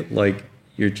day. Like,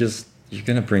 you're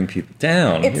going to bring people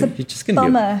down. It's you're just gonna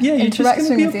bummer. You're just going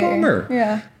to be a bummer.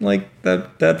 Yeah. Like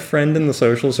that friend in the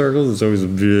social circles is always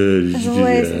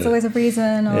There's always a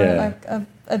reason or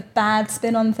a bad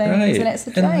spin on things, and it's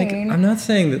a drain. And like, I'm not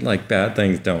saying that like bad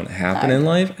things don't happen in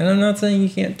life, and I'm not saying you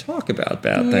can't talk about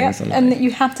bad things in life. And that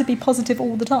you have to be positive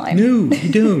all the time. No, you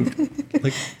don't.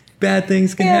 Like, bad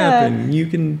things can happen. You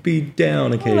can be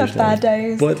down occasionally. All have bad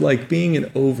days. But like, being an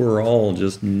overall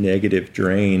just negative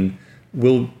drain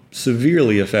will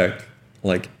severely affect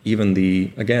like even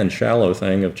the, again, shallow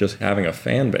thing of just having a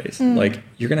fan base. Like,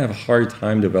 you're going to have a hard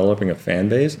time developing a fan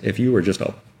base if you were just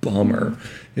a bummer.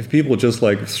 If people just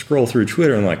like scroll through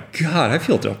Twitter and like, God, I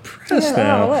feel depressed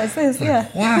now. What is this?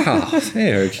 Like, wow. Just,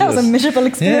 that was a miserable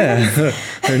experience.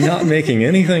 They're not making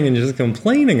anything and just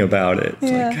complaining about it.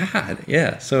 It's like,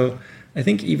 God, So I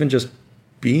think even just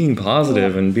being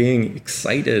positive and being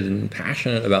excited and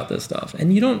passionate about this stuff.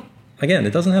 And you don't, again,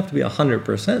 it doesn't have to be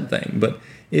 100% thing, but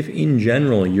if in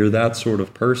general you're that sort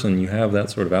of person, you have that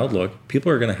sort of outlook,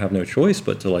 people are going to have no choice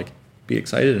but to like be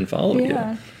excited and follow you.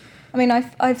 I mean,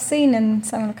 I've seen in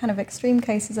some kind of extreme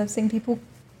cases, I've seen people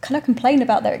kind of complain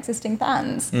about their existing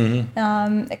fans.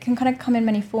 It can kind of come in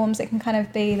many forms. It can kind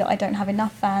of be that I don't have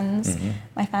enough fans.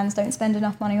 My fans don't spend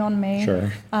enough money on me.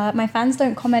 My fans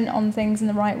don't comment on things in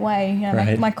the right way. You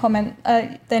know, my comment,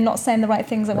 they're not saying the right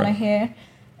things I want to hear.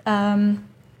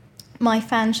 My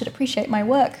fans should appreciate my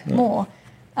work more.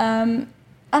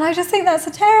 And I just think that's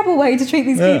a terrible way to treat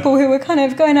these people who are kind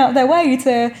of going out of their way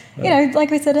to, you know,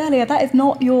 like we said earlier, that is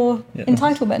not your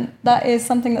entitlement. That is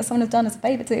something that someone has done as a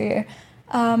favour to you.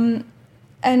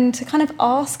 And to kind of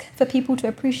ask for people to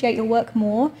appreciate your work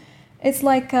more, it's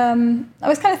like, I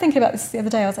was kind of thinking about this the other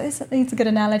day. I was like, this needs a good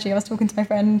analogy. I was talking to my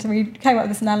friend and we came up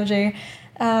with this analogy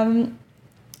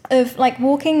of like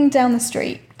walking down the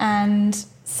street and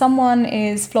someone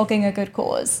is flogging a good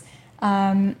cause.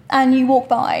 And you walk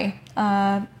by,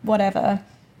 whatever.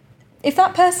 if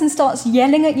that person starts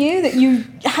yelling at you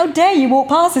how dare you walk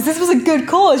past this was a good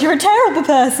cause, you're a terrible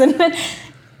person,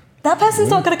 that person's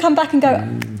not going to come back and go,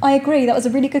 I agree, that was a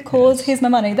really good cause, here's my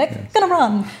money. They're going to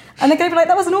run. And they're going to be like,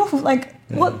 that was an awful,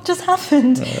 what just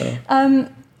happened?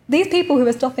 These people who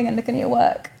are stopping and looking at your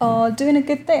work are doing a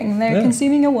good thing. They're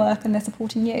consuming your work and they're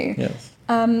supporting you. Yes.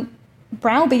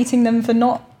 Browbeating them for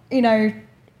not,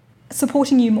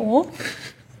 supporting you more.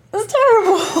 That's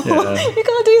terrible. Yeah. You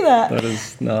can't do that. That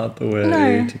is not the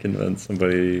way to convince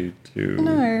somebody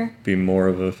to be more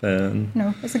of a fan.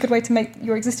 No, it's a good way to make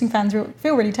your existing fans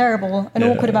feel really terrible and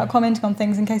awkward about commenting on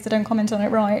things in case they don't comment on it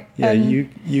right. Yeah,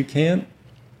 you can't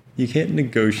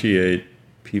negotiate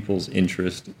people's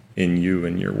interest in you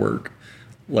and your work.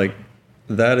 Like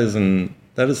that is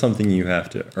something you have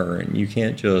to earn. You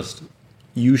can't just.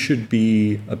 You should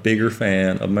be a bigger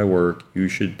fan of my work. You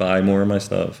should buy more of my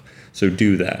stuff. So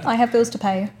do that. I have bills to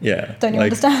pay. Yeah. Don't you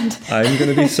understand? I'm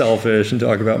going to be selfish and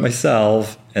talk about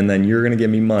myself, and then you're going to give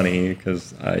me money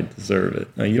because I deserve it.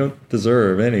 No, you don't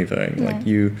deserve anything. Yeah. Like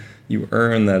you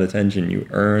earn that attention. You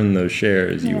earn those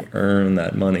shares. You earn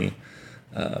that money.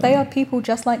 They are people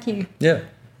just like you. Yeah,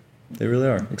 they really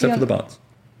are. Except for the bots.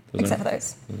 Except for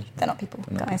those. They're not people,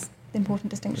 guys. Important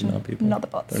distinction. They're not people. Not the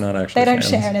bots. They're not actually They don't fans.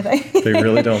 share anything. They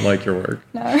really don't like your work.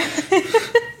 No.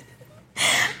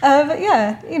 But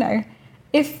yeah,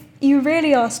 if you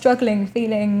really are struggling,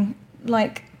 feeling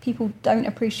like people don't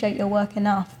appreciate your work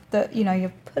enough, that,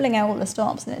 you're pulling out all the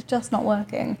stops and it's just not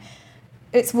working,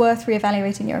 it's worth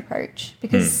reevaluating your approach.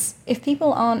 Because if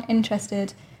people aren't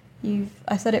interested,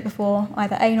 I've said it before,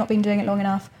 either A, not been doing it long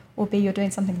enough, or B, you're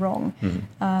doing something wrong.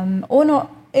 Or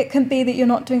not. It can be that you're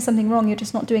not doing something wrong, you're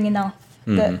just not doing enough.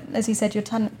 That, as you said, you're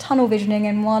tunnel visioning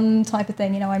in one type of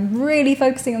thing. I'm really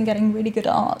focusing on getting really good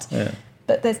at art,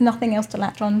 but there's nothing else to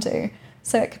latch onto.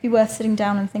 So it could be worth sitting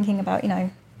down and thinking about,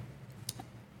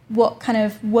 what kind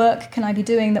of work can I be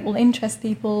doing that will interest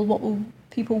people? What will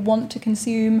people want to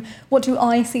consume? What do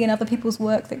I see in other people's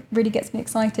work that really gets me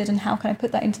excited? And how can I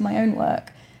put that into my own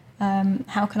work?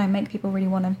 How can I make people really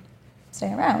want to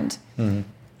stay around?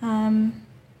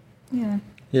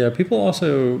 Yeah, people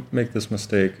also make this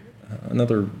mistake.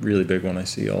 Another really big one I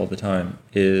see all the time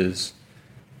is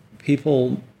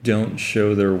people don't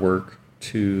show their work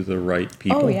to the right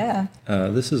people. Oh, yeah.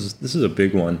 This is a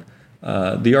big one.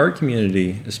 The art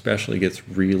community especially gets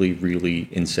really, really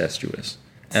incestuous.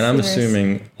 And I'm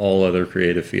assuming all other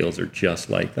creative fields are just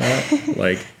like that.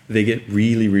 Like they get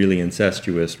really, really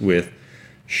incestuous with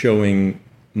showing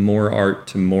more art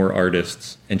to more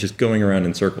artists and just going around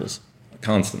in circles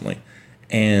constantly.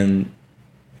 And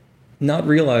not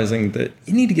realizing that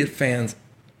you need to get fans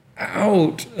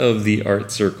out of the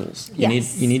art circles. You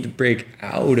need to break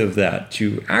out of that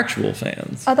to actual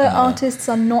fans. Other artists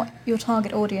are not your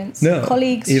target audience. No.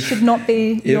 Colleagues should not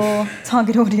be your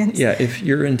target audience. Yeah, if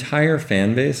your entire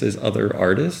fan base is other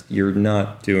artists, you're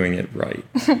not doing it right.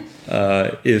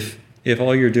 If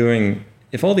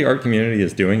all the art community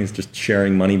is doing is just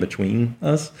sharing money between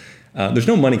us, there's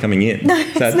no money coming in. No,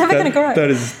 it's never going to grow. That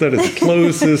is a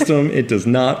closed system. It does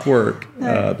not work.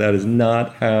 No. That is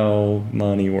not how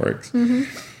money works. You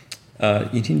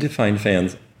need to find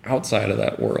fans outside of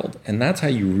that world, and that's how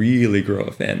you really grow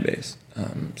a fan base.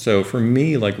 So for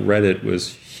me, like Reddit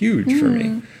was huge for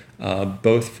me,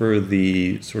 both for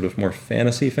the sort of more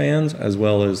fantasy fans as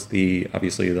well as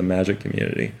obviously the Magic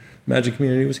community. Magic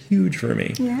community was huge for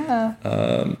me.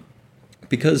 Yeah.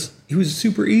 Because it was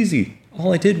super easy.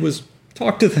 All I did was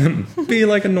talk to them, be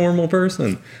like a normal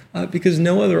person, because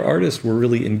no other artists were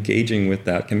really engaging with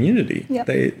that community. Yep.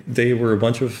 They were a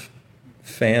bunch of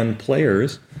fan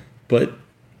players, but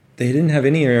they didn't have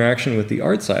any interaction with the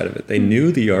art side of it. They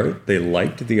knew the art, they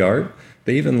liked the art,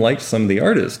 they even liked some of the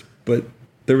artists, but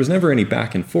there was never any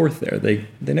back and forth there. They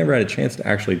never had a chance to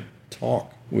actually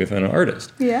talk with an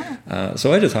artist. Yeah.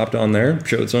 So I just hopped on there,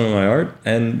 showed some of my art,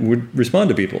 and would respond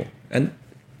to people. And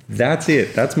that's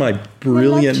it. That's my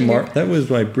brilliant that was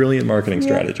my brilliant marketing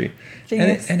strategy.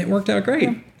 And it worked out great.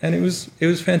 Yeah. And it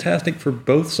was fantastic for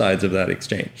both sides of that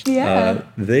exchange. Yeah.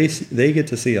 They get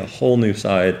to see a whole new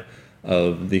side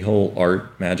of the whole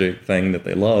art Magic thing that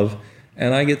they love,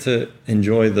 and I get to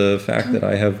enjoy the fact that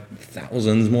I have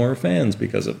thousands more fans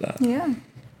because of that. Yeah.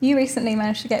 You recently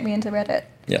managed to get me into Reddit.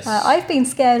 Yes. I've been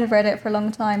scared of Reddit for a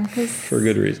long time for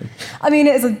good reason. I mean,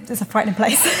 it's a frightening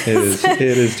place. It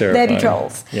is terrifying. There be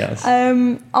trolls. Yes.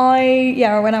 When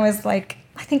I was like,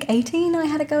 I think 18, I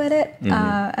had a go at it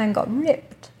and got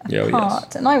ripped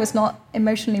apart. And I was not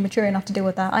emotionally mature enough to deal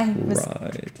with that. I was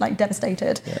like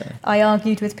devastated. Yeah. I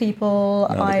argued with people.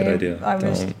 Not a good idea. I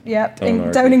was,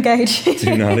 don't don't engage.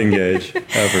 Do not engage,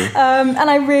 ever. And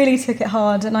I really took it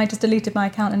hard, and I just deleted my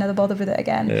account and never bothered with it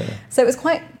again. Yeah. So it was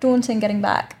quite daunting getting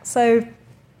back. So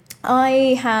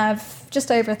I have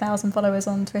just over 1,000 followers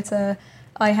on Twitter.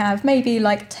 I have maybe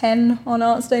like 10 on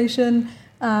ArtStation.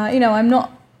 I'm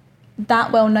not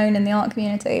that well known in the art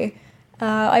community.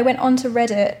 I went onto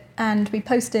Reddit and we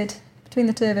posted, between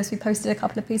the two of us, we posted a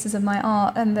couple of pieces of my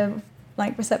art, and the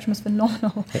reception was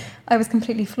phenomenal. I was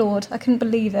completely floored. I couldn't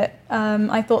believe it.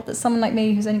 I thought that someone like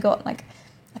me who's only got like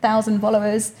 1,000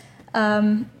 followers,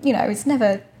 it's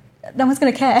never, no one's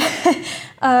going to care.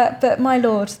 But my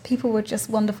lord, people were just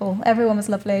wonderful. Everyone was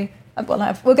lovely.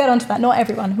 We'll get onto that. Not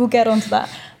everyone. We'll get onto that.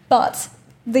 But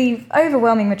the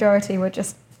overwhelming majority were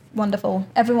just wonderful.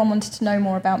 Everyone wanted to know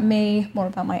more about me, more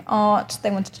about my art.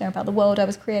 They wanted to know about the world I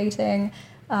was creating.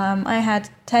 I had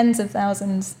tens of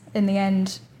thousands in the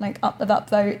end, of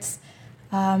upvotes.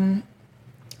 And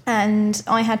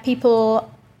I had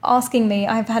people asking me,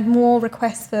 I've had more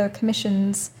requests for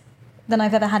commissions than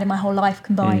I've ever had in my whole life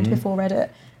combined before Reddit.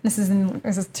 This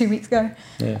is 2 weeks ago.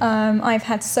 Yeah. I've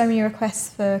had so many requests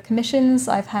for commissions.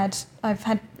 I've had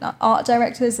art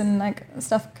directors and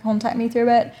stuff contact me through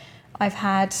it. I've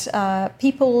had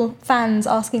fans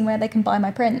asking where they can buy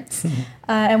my prints.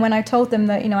 And when I told them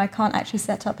that, I can't actually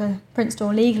set up a print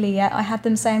store legally yet, I had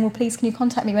them saying, well, please, can you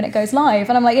contact me when it goes live?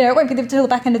 And I'm like, it won't be until the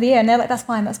back end of the year. And they're like, that's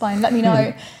fine, let me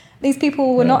know. These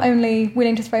people were not only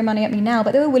willing to throw money at me now,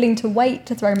 but they were willing to wait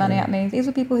to throw money at me. These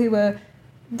were people who were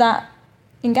that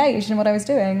engaged in what I was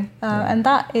doing. And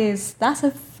that's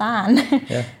a fan.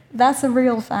 Yeah. That's a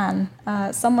real fan.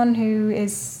 Someone who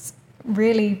is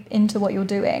really into what you're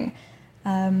doing.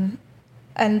 And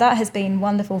that has been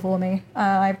wonderful for me.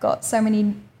 I've got so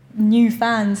many new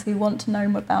fans who want to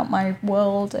know about my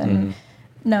world and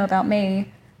know about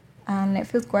me, and it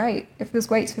feels great. It feels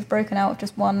great to have broken out of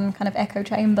just one kind of echo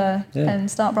chamber and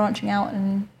start branching out,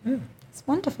 and it's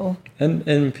wonderful.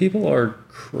 And people are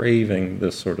craving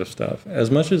this sort of stuff. As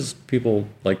much as people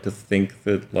like to think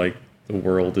that the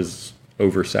world is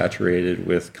oversaturated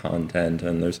with content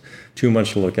and there's too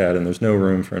much to look at and there's no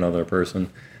room for another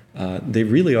person, they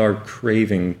really are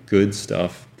craving good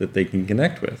stuff that they can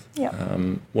connect with. Yep.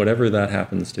 Whatever that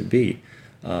happens to be.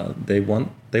 They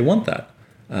want that.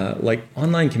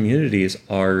 Online communities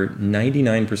are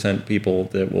 99% people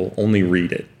that will only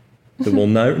read it, that will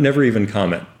never even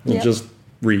comment, will just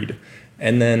read.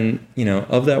 And then,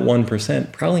 of that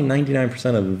 1%, probably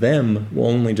 99% of them will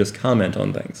only just comment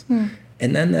on things.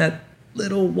 And then that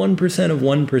little 1% of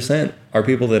 1% are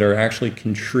people that are actually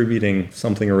contributing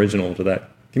something original to that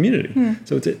community.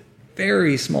 So it's a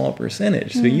very small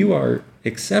percentage. So you are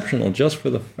exceptional just for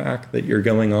the fact that you're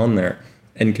going on there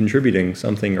and contributing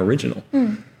something original.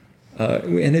 And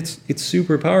it's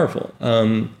super powerful.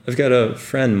 I've got a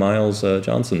friend, Miles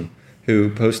Johnson,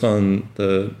 who posts on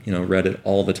the Reddit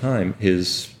all the time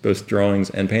his both drawings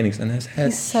and paintings, and has had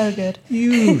He's so good.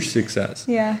 Huge success.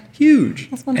 Yeah. Huge.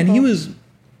 That's wonderful. And he was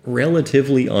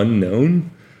relatively unknown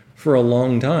for a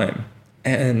long time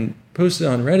and posted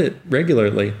on Reddit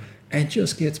regularly and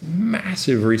just gets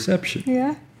massive reception.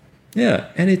 Yeah. Yeah,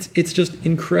 and it's just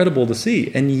incredible to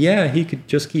see. And he could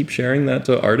just keep sharing that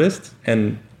to artists,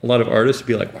 and a lot of artists would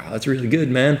be like, wow, that's really good,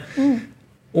 man.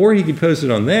 Or he could post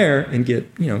it on there and get,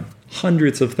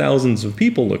 hundreds of thousands of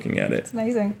people looking at it. It's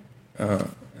amazing.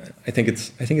 I think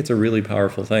it's a really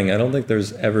powerful thing. I don't think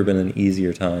there's ever been an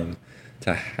easier time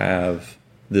to have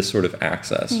this sort of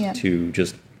access to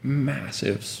just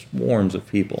massive swarms of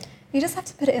people. You just have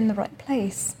to put it in the right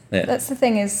place. Yeah. That's the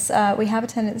thing is we have a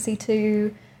tendency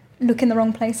to look in the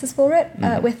wrong places for it.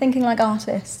 We're thinking like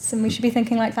artists, and we should be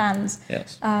thinking like fans.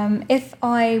 Yes. If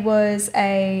I was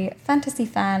a fantasy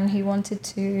fan who wanted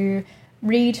to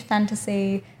read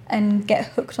fantasy and get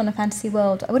hooked on a fantasy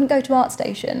world, I wouldn't go to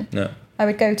ArtStation. No. I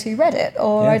would go to Reddit,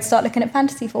 or I'd start looking at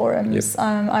fantasy forums. Yep.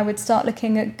 I would start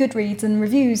looking at Goodreads and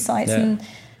reviews sites, and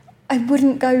I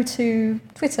wouldn't go to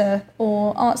Twitter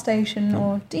or ArtStation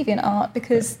or DeviantArt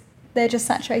because they're just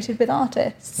saturated with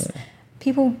artists. Yeah.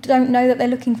 People don't know that they're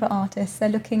looking for artists. They're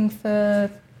looking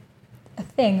for a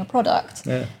thing, a product.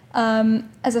 Yeah.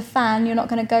 As a fan, you're not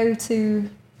going to go to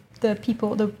the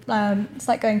people. It's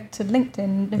like going to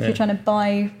LinkedIn if you're trying to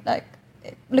buy,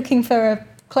 looking for a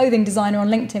clothing designer on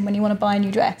LinkedIn when you want to buy a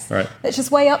new dress. Right. It's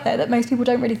just way up there that most people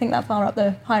don't really think that far up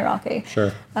the hierarchy.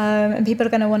 Sure. And people are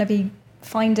going to want to be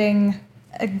finding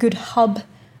a good hub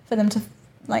for them to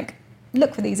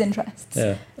look for these interests.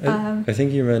 Yeah, I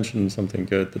think you mentioned something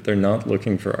good, that they're not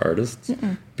looking for artists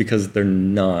because they're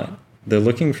not They're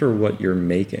looking for what you're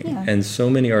making. Yeah. And so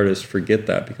many artists forget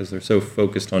that because they're so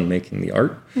focused on making the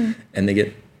art and they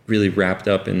get really wrapped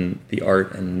up in the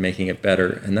art and making it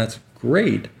better. And that's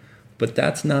great, but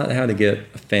that's not how to get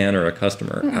a fan or a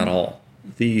customer at all.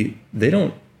 They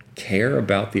don't care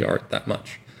about the art that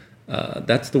much.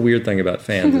 That's the weird thing about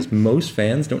fans is most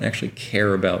fans don't actually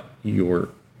care about your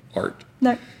art.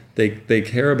 No. They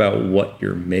care about what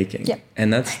you're making. Yep.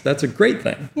 And that's a great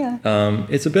thing. Yeah.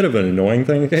 It's a bit of an annoying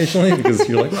thing occasionally because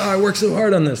you're like, wow, I worked so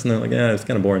hard on this. And they're like, yeah, it's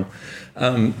kind of boring.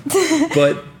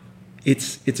 But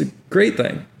it's a great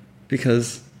thing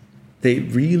because they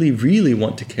really, really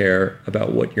want to care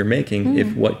about what you're making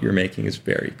if what you're making is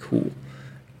very cool.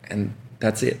 And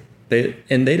that's it.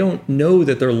 They don't know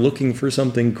that they're looking for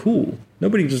something cool.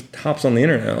 Nobody just hops on the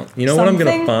internet. You know what I'm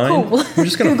going to find? Cool. I'm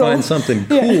just going to find something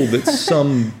cool that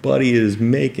somebody is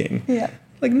making. Yeah.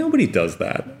 Like nobody does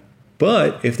that.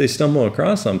 But if they stumble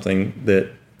across something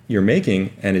that you're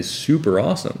making and is super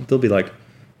awesome, they'll be like,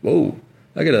 whoa,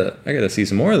 I gotta see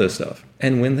some more of this stuff.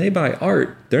 And when they buy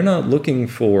art, they're not looking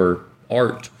for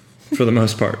art for the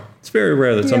most part. It's very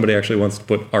rare that somebody actually wants to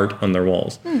put art on their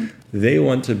walls. They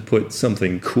want to put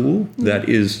something cool that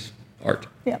is art.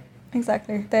 Yeah,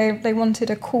 exactly. They wanted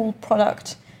a cool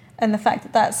product, and the fact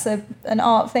that that's an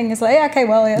art thing is like, yeah, okay,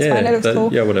 well, yeah, it's fine, it looks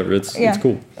cool. Yeah, whatever, it's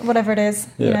cool. Whatever it is,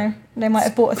 you know. They might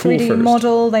have bought a 3D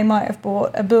model, they might have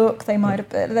bought a book, they might have,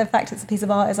 the fact it's a piece of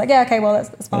art is like, yeah, okay, well,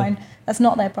 that's fine. That's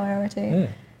not their priority. Yeah.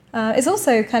 It's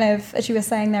also kind of, as you were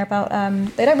saying there about,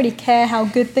 they don't really care how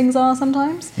good things are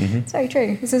sometimes. It's very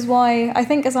true. This is why I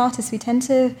think as artists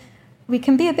we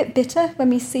can be a bit bitter when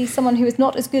we see someone who is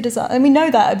not as good as us. And we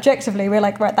know that objectively. We're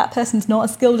like, right, that person's not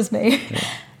as skilled as me.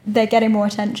 They're getting more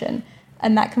attention.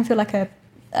 And that can feel it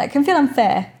can feel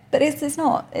unfair. But it's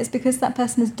not. It's because that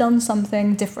person has done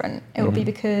something different. It will be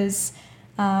because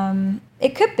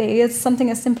it could be as something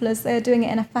as simple as they're doing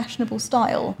it in a fashionable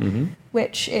style,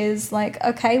 which is like,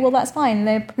 okay, well, that's fine.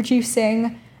 They're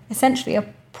producing essentially a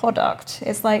product.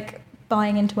 It's like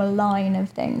buying into a line of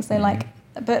things. They're like,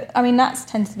 but I mean, that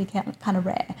tends to be kind of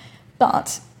rare.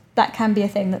 But that can be a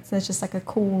thing there's just like a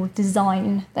cool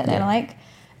design that they like.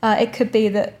 It could be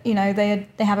that, you know, they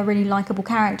have a really likable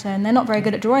character and they're not very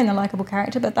good at drawing the likable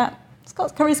character, but it's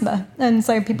got charisma. And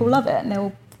so people love it and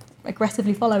they'll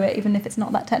aggressively follow it, even if it's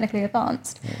not that technically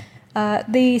advanced.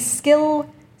 The skill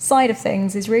side of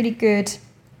things is really good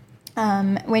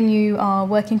when you are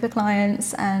working for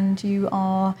clients and you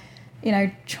are, you know,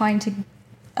 trying to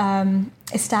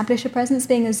establish a presence.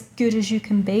 Being as good as you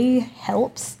can be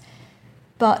helps,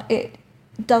 but it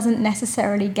doesn't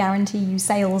necessarily guarantee you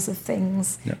sales of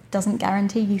things. Doesn't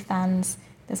guarantee you fans.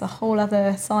 There's a whole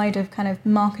other side of kind of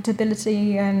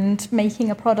marketability and making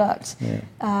a product.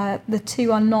 The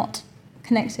two are not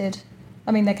connected.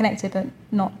 I mean, they're connected, but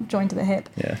not joined to the hip.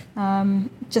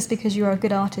 Just because you're a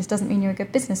good artist doesn't mean you're a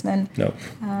good businessman. No.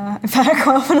 In fact,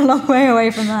 quite often a long way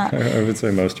away from that. I would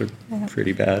say most are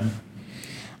pretty bad.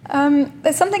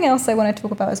 There's something else I want to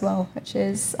talk about as well, which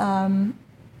is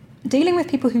dealing with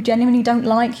people who genuinely don't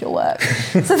like your work.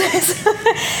 So there's,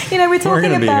 you know, we're talking about... We're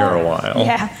going to be here a while.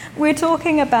 Yeah, we're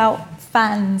talking about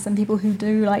fans and people who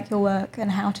do like your work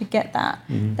and how to get that.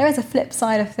 There is a flip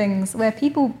side of things where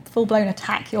people full-blown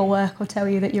attack your work or tell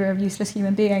you that you're a useless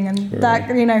human being and that,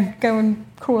 you know, go and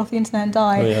crawl off the internet and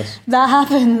die. That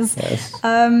happens.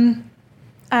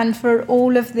 And for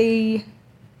all of the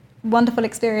wonderful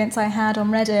experience I had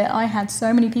on Reddit, I had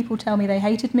so many people tell me they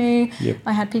hated me.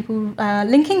 I had people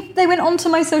they went onto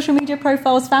my social media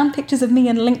profiles, found pictures of me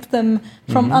and linked them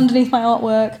from underneath my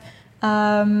artwork.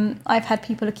 I've had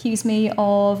people accuse me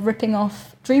of ripping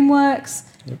off DreamWorks,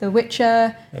 The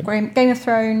Witcher, Game of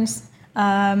Thrones.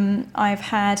 I've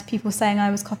had people saying I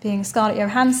was copying Scarlett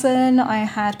Johansson. I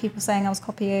had people saying I was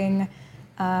copying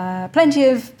plenty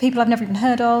of people I've never even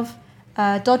heard of.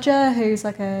 Dodger, who's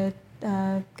like a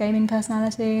gaming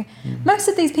personality. Most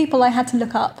of these people I had to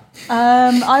look up.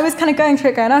 I was kind of going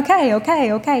through it going,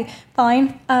 okay,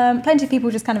 fine. Plenty of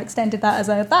people just kind of extended that as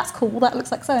that's cool, that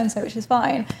looks like so-and-so, which is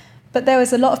fine. But there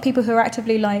was a lot of people who were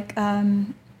actively like,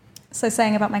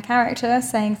 saying about my character,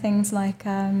 saying things like,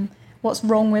 what's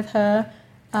wrong with her?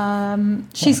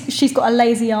 She's got a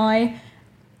lazy eye.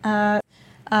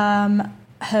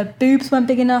 Her boobs weren't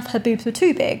big enough, her boobs were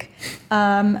too big.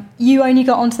 You only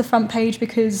got onto the front page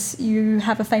because you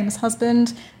have a famous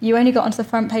husband. You only got onto the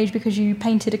front page because you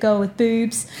painted a girl with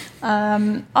boobs.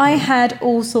 I had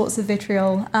all sorts of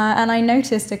vitriol, and I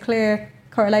noticed a clear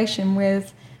correlation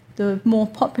with the more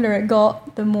popular it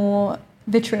got, the more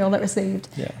vitriol it received.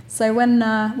 So when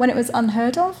it was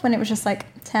unheard of, when it was just like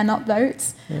 10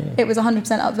 upvotes, it was 100%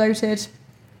 upvoted.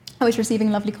 I was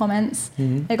receiving lovely comments.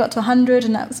 It got to 100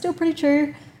 and that was still pretty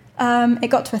true. It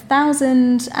got to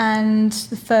 1,000 and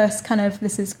the first kind of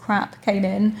 "this is crap" came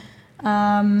in.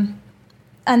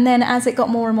 And then as it got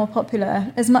more and more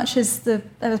popular, as much as there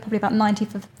was probably about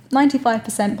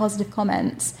 95% positive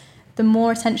comments, the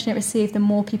more attention it received, the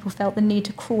more people felt the need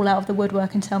to crawl out of the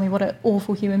woodwork and tell me what an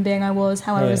awful human being I was,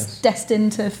 how I was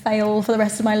destined to fail for the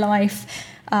rest of my life,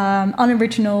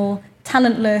 unoriginal,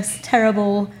 talentless,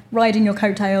 terrible, riding your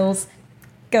coattails,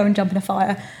 go and jump in a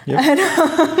fire. Yep. And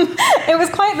it was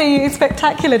quite the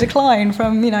spectacular decline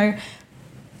from,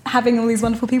 having all these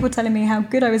wonderful people telling me how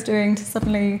good I was doing to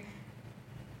suddenly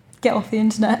get off the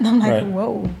internet. And I'm like,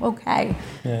 whoa, okay.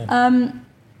 Yeah.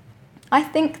 I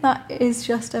think that is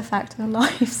just a fact of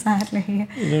life, sadly.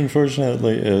 It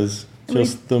unfortunately is.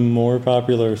 Just the more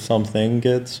popular something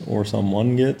gets or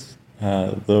someone gets,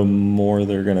 the more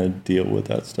they're going to deal with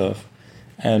that stuff.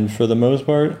 And for the most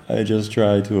part, I just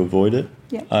try to avoid it.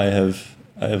 Yeah. I have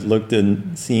looked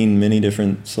and seen many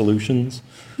different solutions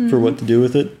for what to do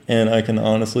with it. And I can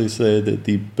honestly say that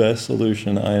the best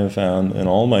solution I have found in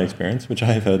all my experience, which I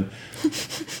have had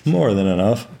more than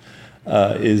enough,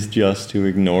 is just to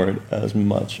ignore it as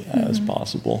much as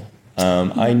possible.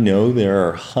 I know there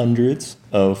are hundreds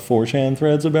of 4chan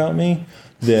threads about me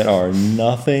that are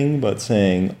nothing but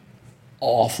saying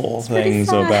awful things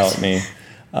about me.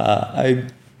 I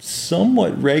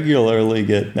somewhat regularly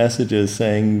get messages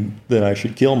saying that I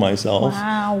should kill myself.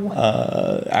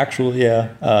 Wow. Actually,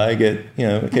 yeah. I get,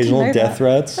 occasional death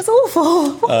threats. That's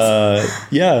awful.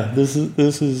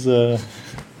 This is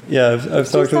I've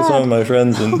talked to some of my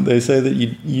friends, and they say that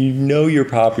you know you're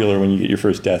popular when you get your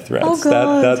first death threats. Oh,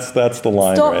 God. That's the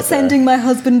line. Stop sending my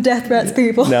husband death threats,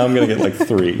 people. Now I'm going to get like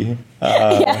 3.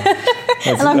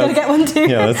 And I'm going to get one too.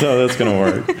 Yeah, that's how that's going to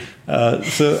work.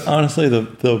 So honestly,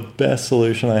 the best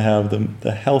solution I have,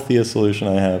 the healthiest solution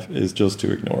I have, is just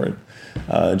to ignore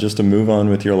it. Just to move on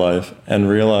with your life and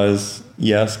realize,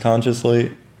 yes,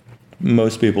 consciously,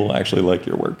 most people actually like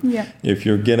your work. Yeah. If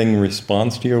you're getting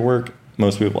response to your work,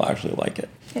 most people actually like it.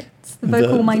 It's the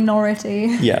vocal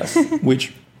minority. Yes,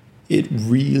 which it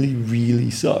really, really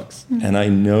sucks. And I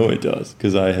know it does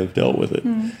because I have dealt with it.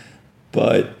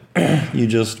 But you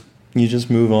just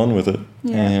move on with it.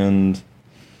 Yeah. And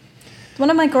one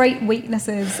of my great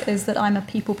weaknesses is that I'm a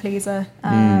people pleaser.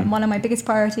 One of my biggest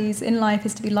priorities in life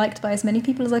is to be liked by as many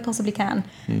people as I possibly can.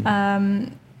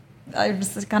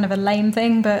 It's kind of a lame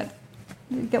thing, but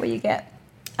you get what you get.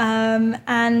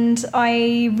 And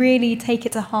I really take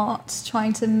it to heart,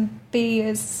 trying to be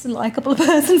as likeable a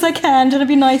person as I can, trying to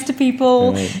be nice to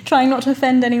people, trying not to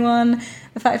offend anyone.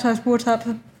 The fact I was brought up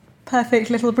a perfect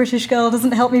little British girl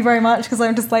doesn't help me very much because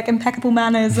I'm just like impeccable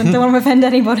manners and don't want to offend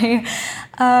anybody.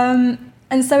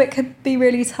 And so it could be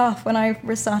really tough when I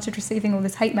started receiving all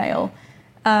this hate mail.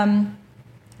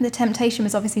 The temptation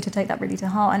was obviously to take that really to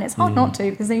heart, and it's hard not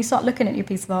to, because then you start looking at your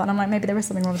piece of art and I'm like, maybe there is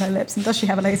something wrong with her lips, and does she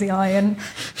have a lazy eye, and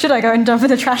should I go and jump in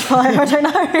the trash pile? I don't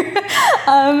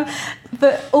know.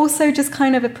 But also just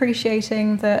kind of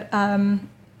appreciating that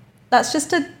that's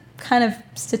just a kind of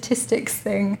statistics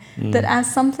thing, that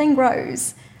as something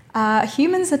grows,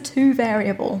 humans are too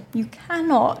variable. You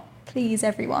cannot please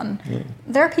everyone.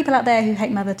 There are people out there who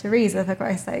hate Mother Teresa, for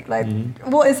Christ's sake. Like,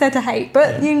 what is there to hate?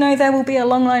 But there will be a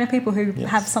long line of people who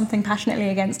have something passionately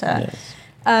against her.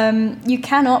 You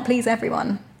cannot please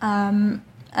everyone.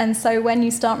 And so when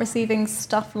you start receiving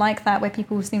stuff like that, where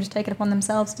people seem to take it upon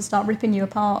themselves to start ripping you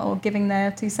apart or giving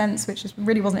their 2 cents, which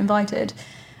really wasn't invited,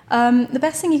 the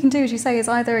best thing you can do, as you say, is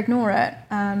either ignore it,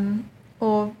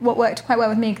 or what worked quite well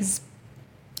with me, because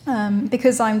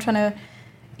I'm trying to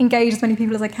engage as many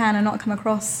people as I can and not come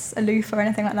across aloof or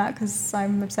anything like that, because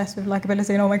I'm obsessed with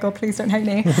likability and, oh my God, please don't hate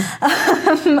me.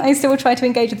 I still try to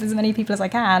engage with as many people as I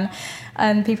can,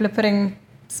 and people are putting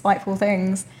spiteful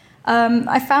things.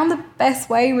 I found the best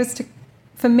way was to,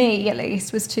 for me at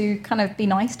least, was to kind of be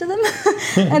nice to them.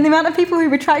 And the amount of people who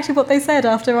retracted what they said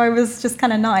after I was just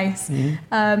kind of nice.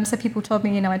 So people told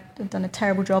me, I'd done a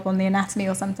terrible job on the anatomy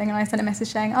or something, and I sent a message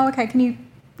saying, oh, okay, can you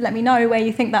let me know where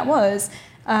you think that was?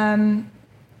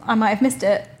 I might have missed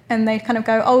it. And they kind of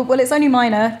go, oh, well, it's only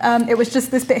minor. It was just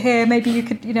this bit here. Maybe you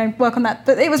could, work on that.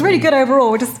 But it was really good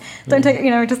overall. Just don't take,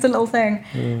 just a little thing.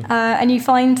 And you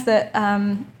find that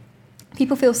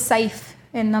people feel safe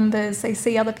in numbers. They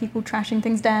see other people trashing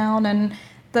things down, and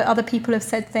that other people have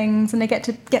said things, and they get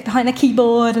to get behind their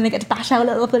keyboard and they get to bash out a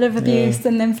little bit of abuse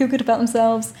and then feel good about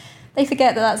themselves. They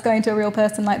forget that that's going to a real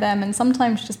person like them. And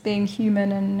sometimes just being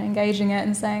human and engaging it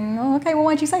and saying, oh, okay, well,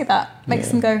 why'd you say that? Makes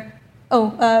them go,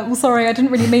 oh, well, sorry, I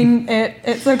didn't really mean it.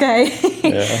 It's okay.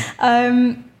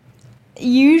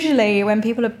 Usually when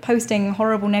people are posting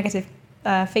horrible negative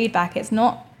feedback, it's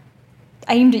not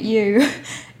aimed at you.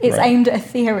 It's aimed at a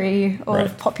theory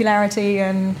of popularity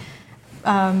and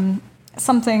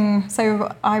something.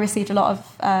 So I received a lot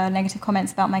of negative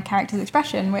comments about my character's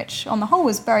expression, which on the whole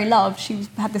was very loved. She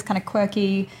had this kind of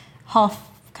quirky, half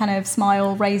kind of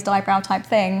smile, raised eyebrow type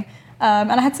thing.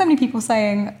 And I had so many people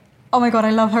saying, oh my God,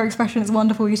 I love her expression, it's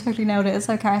wonderful, you totally nailed it, it's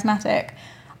so charismatic.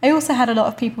 I also had a lot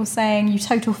of people saying, you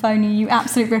total phony, you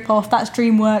absolute rip-off, that's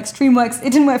DreamWorks. DreamWorks,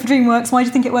 it didn't work for DreamWorks, why do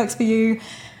you think it works for you?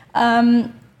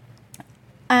 And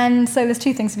so there's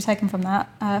two things to be taken from that.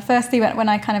 Firstly, when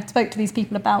I kind of spoke to these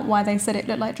people about why they said it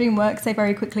looked like DreamWorks, they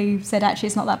very quickly said, actually,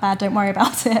 it's not that bad, don't worry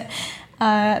about it.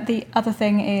 The other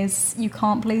thing is you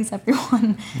can't please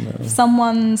everyone. No. If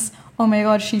someone's, oh my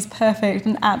God, she's perfect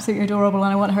and absolutely adorable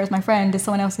and I want her as my friend, if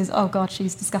someone else is, oh God,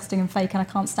 she's disgusting and fake and I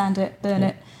can't stand it, burn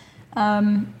it.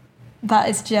 That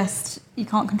is just, you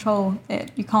can't control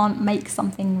it. You can't make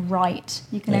something right.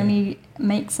 You can only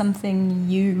make something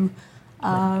you.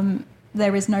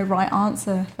 There is no right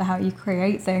answer for how you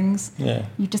create things. Yeah.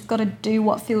 You just got to do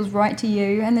what feels right to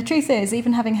you. And the truth is,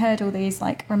 even having heard all these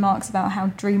like remarks about how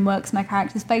DreamWorks my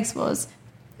character's face was,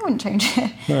 I wouldn't change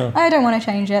it. No. I don't want to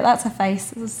change it. That's her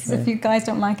face. If you guys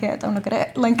don't like it, don't look at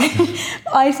it. Like,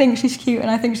 I think she's cute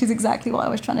and I think she's exactly what I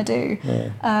was trying to do.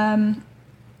 Yeah.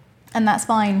 And that's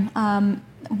fine.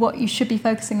 What you should be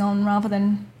focusing on rather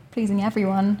than pleasing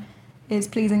everyone is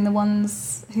pleasing the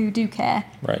ones who do care.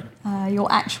 Right.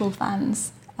 Your actual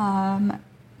fans.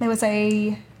 There was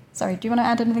a... Sorry, do you want to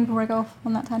add anything before I go off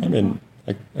on that tangent? I mean,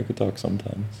 I could talk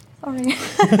sometimes. Sorry.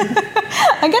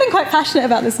 I'm getting quite passionate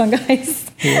about this one, guys.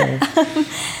 Yeah.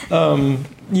 I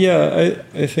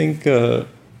think the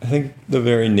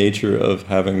very nature of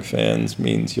having fans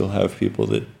means you'll have people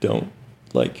that don't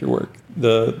like your work.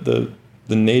 The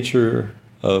nature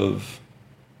of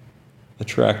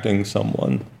attracting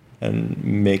someone and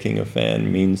making a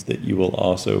fan means that you will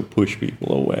also push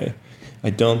people away. I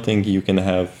don't think you can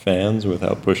have fans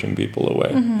without pushing people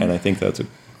away, and I think that's a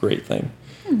great thing.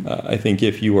 I think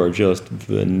if you are just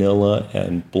vanilla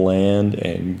and bland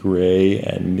and gray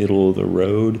and middle of the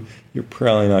road, you're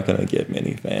probably not going to get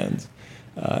many fans.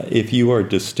 If you are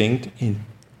distinct in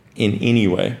any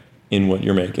way in what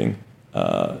you're making,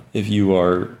 if you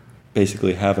are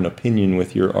basically have an opinion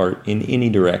with your art in any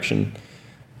direction,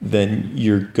 then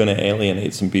you're going to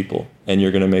alienate some people and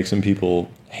you're going to make some people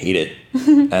hate it.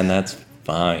 And that's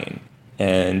fine.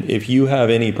 And if you have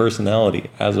any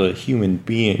personality as a human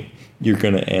being, you're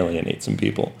going to alienate some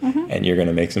people and you're going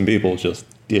to make some people just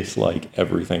dislike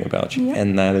everything about you. Yep.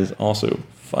 And that is also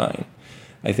fine.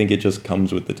 I think it just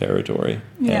comes with the territory.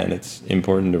 Yep. And it's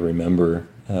important to remember,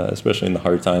 especially in the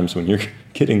hard times when you're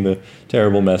getting the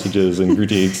terrible messages and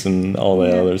critiques and all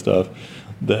that other stuff,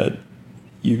 that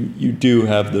you do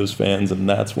have those fans, and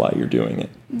that's why you're doing it.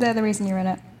 They're the reason you're in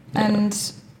it. Yeah.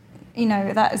 And, you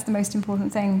know, that is the most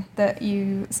important thing, that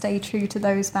you stay true to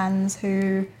those fans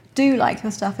who do like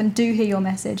your stuff and do hear your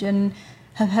message and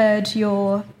have heard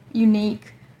your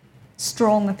unique,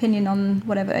 strong opinion on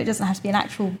whatever. It doesn't have to be an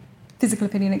actual physical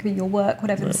opinion, it could be your work,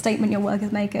 whatever the statement your work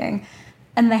is making.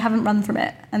 And they haven't run from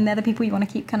it. And they're the people you want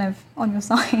to keep kind of on your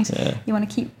side. Yeah. You want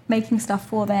to keep making stuff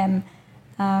for them.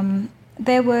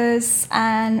 There was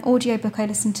an audiobook I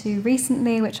listened to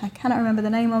recently, which I cannot remember the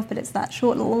name of, but it's that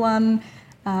short little one.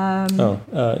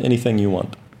 Anything You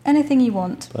Want. Anything You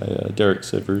Want. By Derek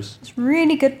Sivers. It's a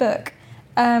really good book.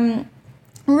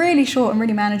 Really short and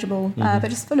really manageable, but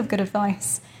just full of good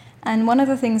advice. And one of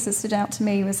the things that stood out to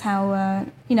me was how,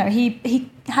 he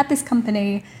had this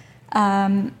company,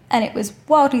 and it was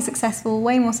wildly successful,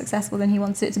 way more successful than he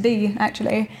wanted it to be,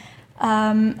 actually.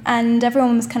 And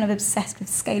everyone was kind of obsessed with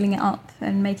scaling it up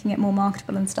and making it more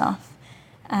marketable and stuff.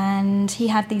 And he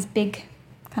had these big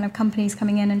kind of companies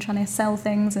coming in and trying to sell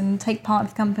things and take part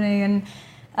of the company.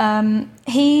 And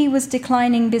he was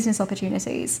declining business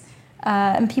opportunities.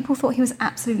 And people thought he was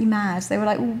absolutely mad. They were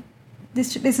like, well,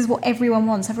 this is what everyone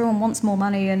wants. Everyone wants more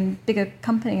money and bigger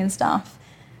company and stuff.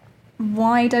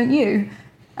 Why don't you?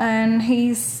 And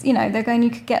he's, they're going,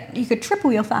 you could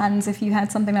triple your fans if you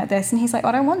had something like this. And he's like,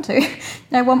 I don't want to.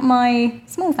 I want my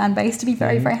small fan base to be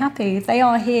very, very happy. If they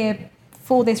are here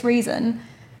for this reason,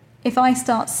 if I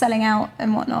start selling out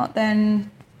and whatnot, then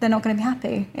they're not going to be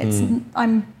happy.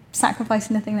 I'm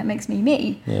sacrificing the thing that makes me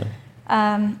me. Yeah.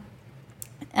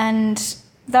 And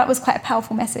that was quite a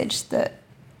powerful message that,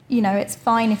 it's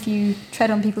fine if you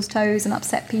tread on people's toes and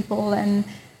upset people and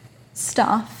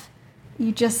stuff.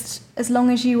 You just, as long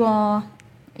as you are,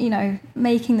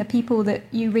 making the people that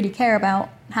you really care about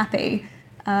happy,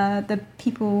 the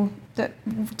people that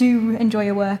do enjoy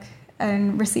your work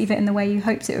and receive it in the way you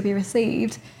hoped it would be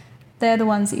received, they're the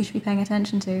ones that you should be paying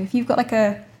attention to. If you've got like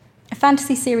a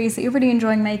fantasy series that you're really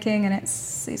enjoying making and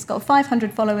it's got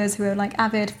 500 followers who are like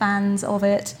avid fans of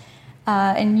it,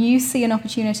 and you see an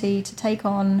opportunity to take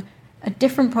on a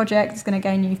different project that's going to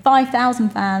gain you 5,000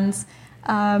 fans,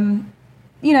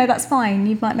 that's fine.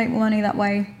 You might make more money that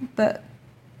way, but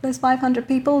those 500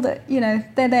 people that,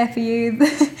 they're there for you.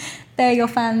 They're your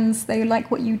fans. They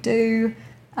like what you do.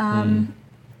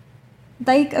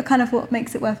 They are kind of what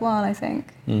makes it worthwhile, I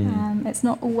think. It's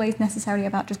not always necessarily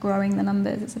about just growing the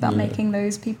numbers. It's about making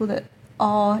those people that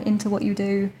are into what you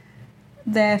do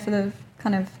there for the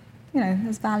kind of,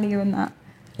 there's value in that.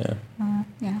 Yeah.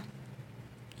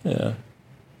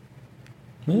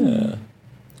 I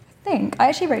think I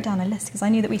actually wrote down a list because I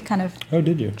knew that we'd kind of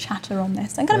did you? chatter on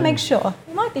this. I'm going to make sure.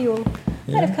 It might be all.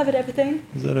 Might have covered everything.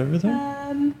 Is that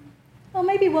everything? Or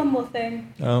maybe one more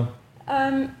thing.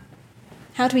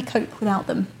 How do we cope without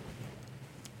them?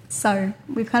 So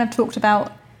we've kind of talked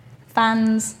about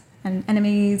fans and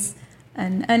enemies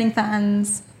and earning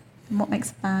fans and what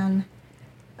makes a fan.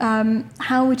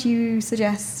 How would you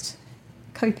suggest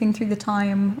coping through the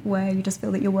time where you just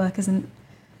feel that your work isn't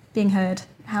being heard?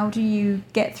 How do you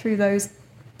get through those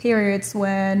periods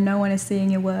where no one is seeing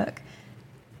your work?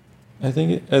 I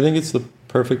think it's the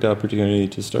perfect opportunity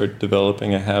to start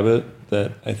developing a habit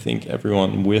that I think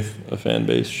everyone with a fan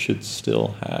base should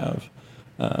still have.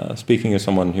 Speaking as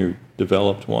someone who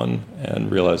developed one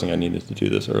and realizing I needed to do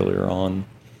this earlier on,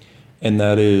 and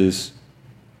that is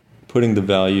putting the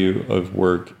value of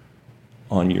work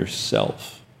on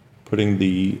yourself, putting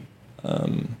the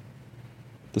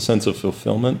sense of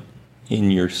fulfillment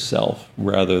in yourself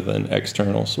rather than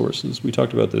external sources. We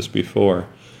talked about this before,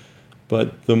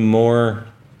 but the more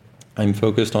I'm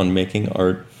focused on making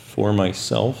art for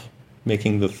myself,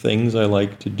 making the things I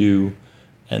like to do,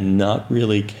 and not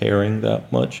really caring that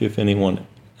much if anyone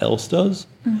else does,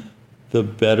 the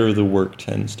better the work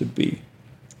tends to be.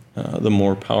 The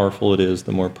more powerful it is,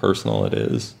 the more personal it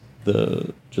is,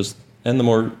 and the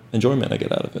more enjoyment I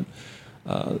get out of it.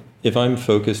 If I'm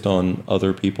focused on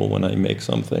other people when I make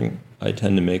something, I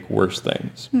tend to make worse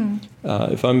things.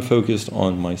 If I'm focused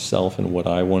on myself and what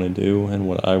I want to do and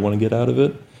what I want to get out of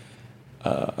it,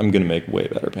 I'm going to make way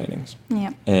better paintings.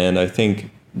 Yeah. And I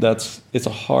think it's a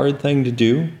hard thing to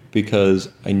do because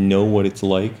I know what it's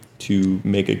like to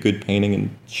make a good painting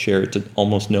and share it to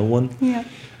almost no one. Yeah.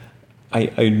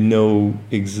 I know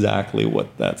exactly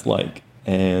what that's like,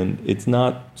 and it's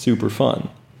not super fun.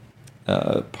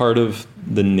 Part of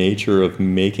the nature of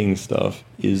making stuff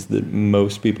is that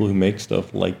most people who make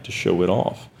stuff like to show it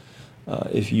off.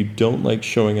 If you don't like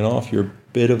showing it off, you're a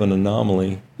bit of an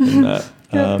anomaly in that.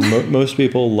 Most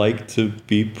people like to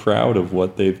be proud of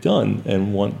what they've done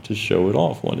and want to show it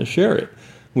off, want to share it.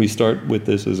 We start with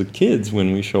this as kids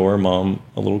when we show our mom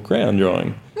a little crayon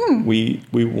drawing. We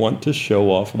want to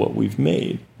show off what we've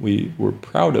made. We're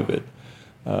proud of it.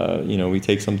 We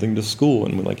take something to school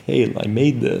and we're like, hey, I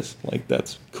made this. Like,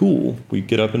 that's cool. We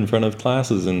get up in front of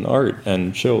classes in art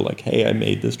and show like, hey, I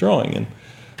made this drawing and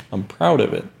I'm proud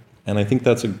of it. And I think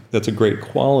that's a great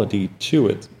quality to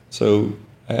it. So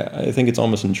I think it's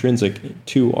almost intrinsic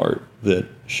to art that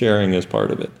sharing is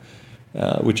part of it,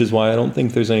 which is why I don't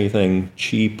think there's anything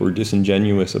cheap or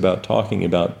disingenuous about talking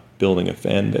about building a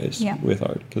fan base with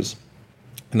art, because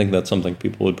I think that's something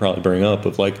people would probably bring up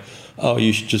of like, oh,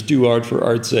 you should just do art for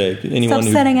art's sake. Stop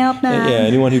setting out, man. Yeah,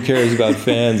 anyone who cares about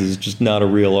fans is just not a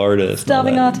real artist.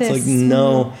 Starving artists. It's like,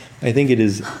 no, I think it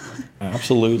is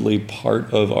absolutely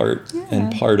part of art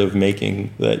and part of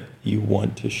making that you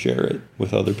want to share it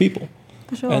with other people.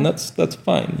 For sure. And that's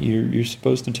fine. You're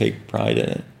supposed to take pride in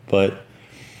it. But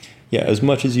yeah, as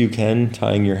much as you can,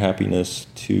 tying your happiness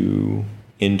to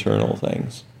internal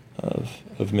things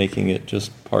of making it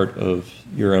just part of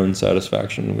your own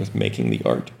satisfaction with making the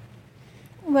art.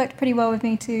 It worked pretty well with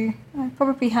me too. I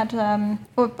probably had,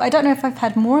 or I don't know if I've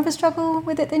had more of a struggle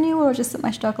with it than you, or just that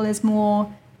my struggle is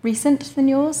more recent than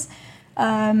yours.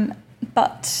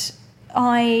 But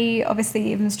I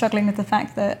obviously am struggling with the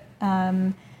fact that,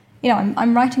 I'm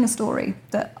writing a story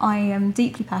that I am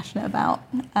deeply passionate about.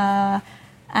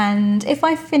 And if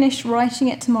I finish writing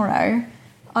it tomorrow,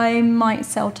 I might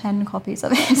sell 10 copies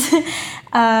of it.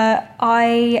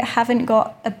 I haven't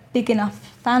got a big enough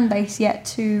fan base yet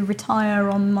to retire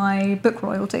on my book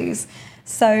royalties.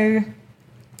 So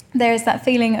there's that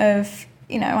feeling of,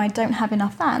 I don't have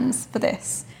enough fans for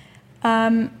this.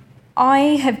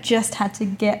 I have just had to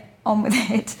get on with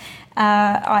it.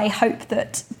 I hope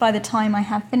that by the time I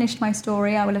have finished my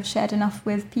story, I will have shared enough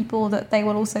with people that they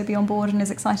will also be on board and as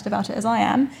excited about it as I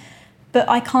am. But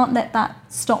I can't let that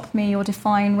stop me or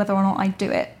define whether or not I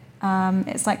do it.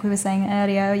 It's like we were saying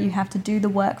earlier, you have to do the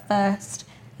work first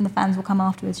and the fans will come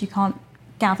afterwards. You can't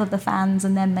gather the fans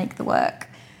and then make the work.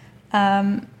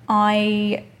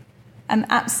 I am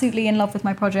absolutely in love with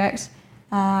my project.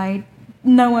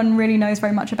 No one really knows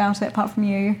very much about it apart from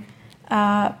you.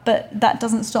 But that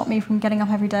doesn't stop me from getting up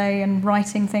every day and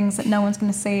writing things that no one's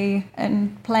going to see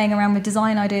and playing around with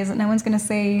design ideas that no one's going to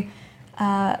see.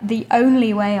 The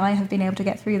only way I have been able to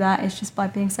get through that is just by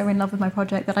being so in love with my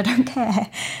project that I don't care.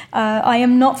 I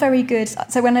am not very good.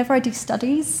 So whenever I do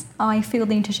studies, I feel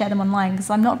the need to share them online because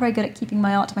I'm not very good at keeping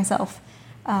my art to myself.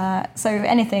 So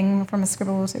anything from a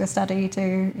scribble to a study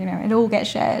to, it all gets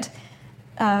shared.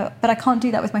 But I can't do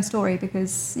that with my story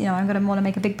because, I'm going to want to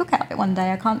make a big book out of it one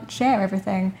day. I can't share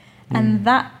everything. And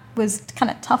that was kind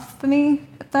of tough for me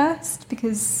at first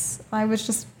because I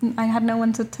had no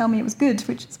one to tell me it was good,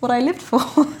 which is what I lived for.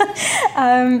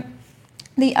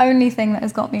 The only thing that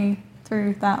has got me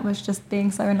through that was just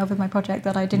being so in love with my project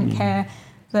that I didn't care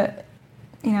that,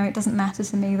 it doesn't matter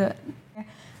to me that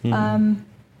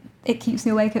it keeps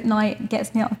me awake at night,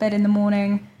 gets me out of bed in the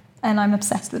morning, and I'm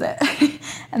obsessed with it.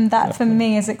 And that for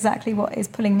me is exactly what is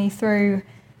pulling me through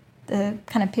the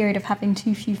kind of period of having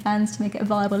too few fans to make it a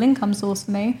viable income source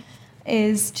for me,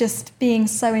 is just being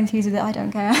so enthused with it, I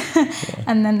don't care.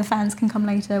 And then the fans can come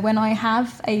later. When I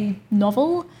have a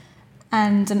novel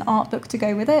and an art book to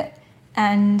go with it,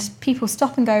 and people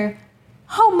stop and go,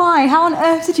 oh my, how on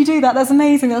earth did you do that? That's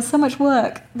amazing, that's so much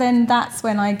work. Then that's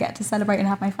when I get to celebrate and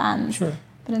have my fans. Sure.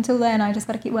 But until then, I just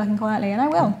got to keep working quietly, and I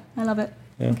will. I love it.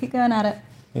 Yeah. I'll keep going at it.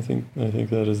 I think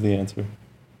that is the answer.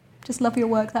 Just love your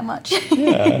work that much.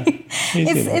 Yeah.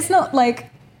 It's not like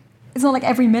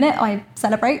every minute I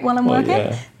celebrate while I'm working.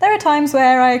 Yeah. There are times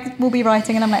where I will be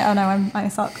writing and I'm like, oh no, I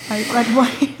suck.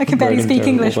 I can barely speak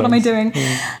English. What am I doing?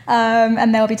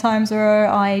 And there'll be times where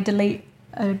I delete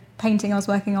a painting I was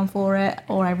working on for it,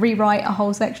 or I rewrite a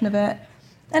whole section of it.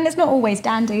 And it's not always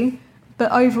dandy,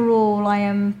 but overall I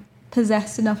am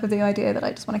possessed enough of the idea that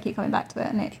I just want to keep coming back to it,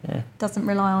 and it doesn't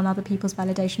rely on other people's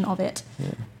validation of it.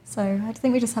 Yeah. So I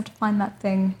think we just have to find that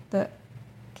thing that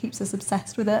keeps us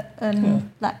obsessed with it,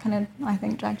 and that kind of, I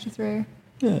think, drags you through.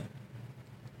 Yeah.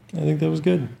 I think that was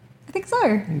good. I think so.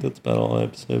 I think that's about all I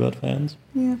have to say about fans.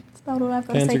 Yeah, that's about all I've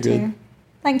got fans to say too.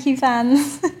 Thank you,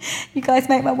 fans. You guys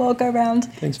make my world go round.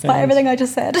 Thanks, despite fans. everything I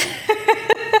just said.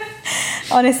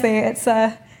 Honestly, it's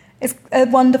a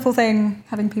wonderful thing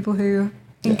having people who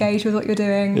engage with what you're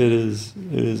doing. It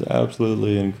is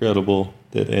absolutely incredible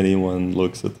that anyone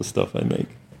looks at the stuff I make.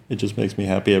 It just makes me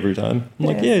happy every time. I'm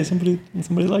like, yay, somebody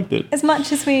liked it. As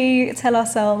much as we tell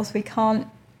ourselves we can't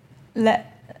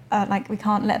let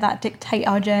that dictate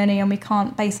our journey, and we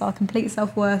can't base our complete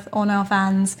self-worth on our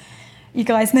fans, you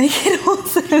guys make it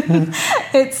awesome.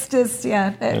 It's just,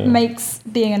 it makes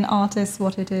being an artist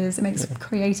what it is. It makes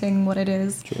creating what it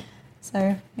is. True.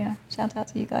 So, shout out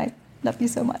to you guys. Love you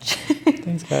so much.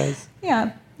 Thanks, guys.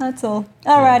 Yeah, that's all.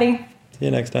 Alrighty. See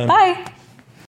you next time. Bye.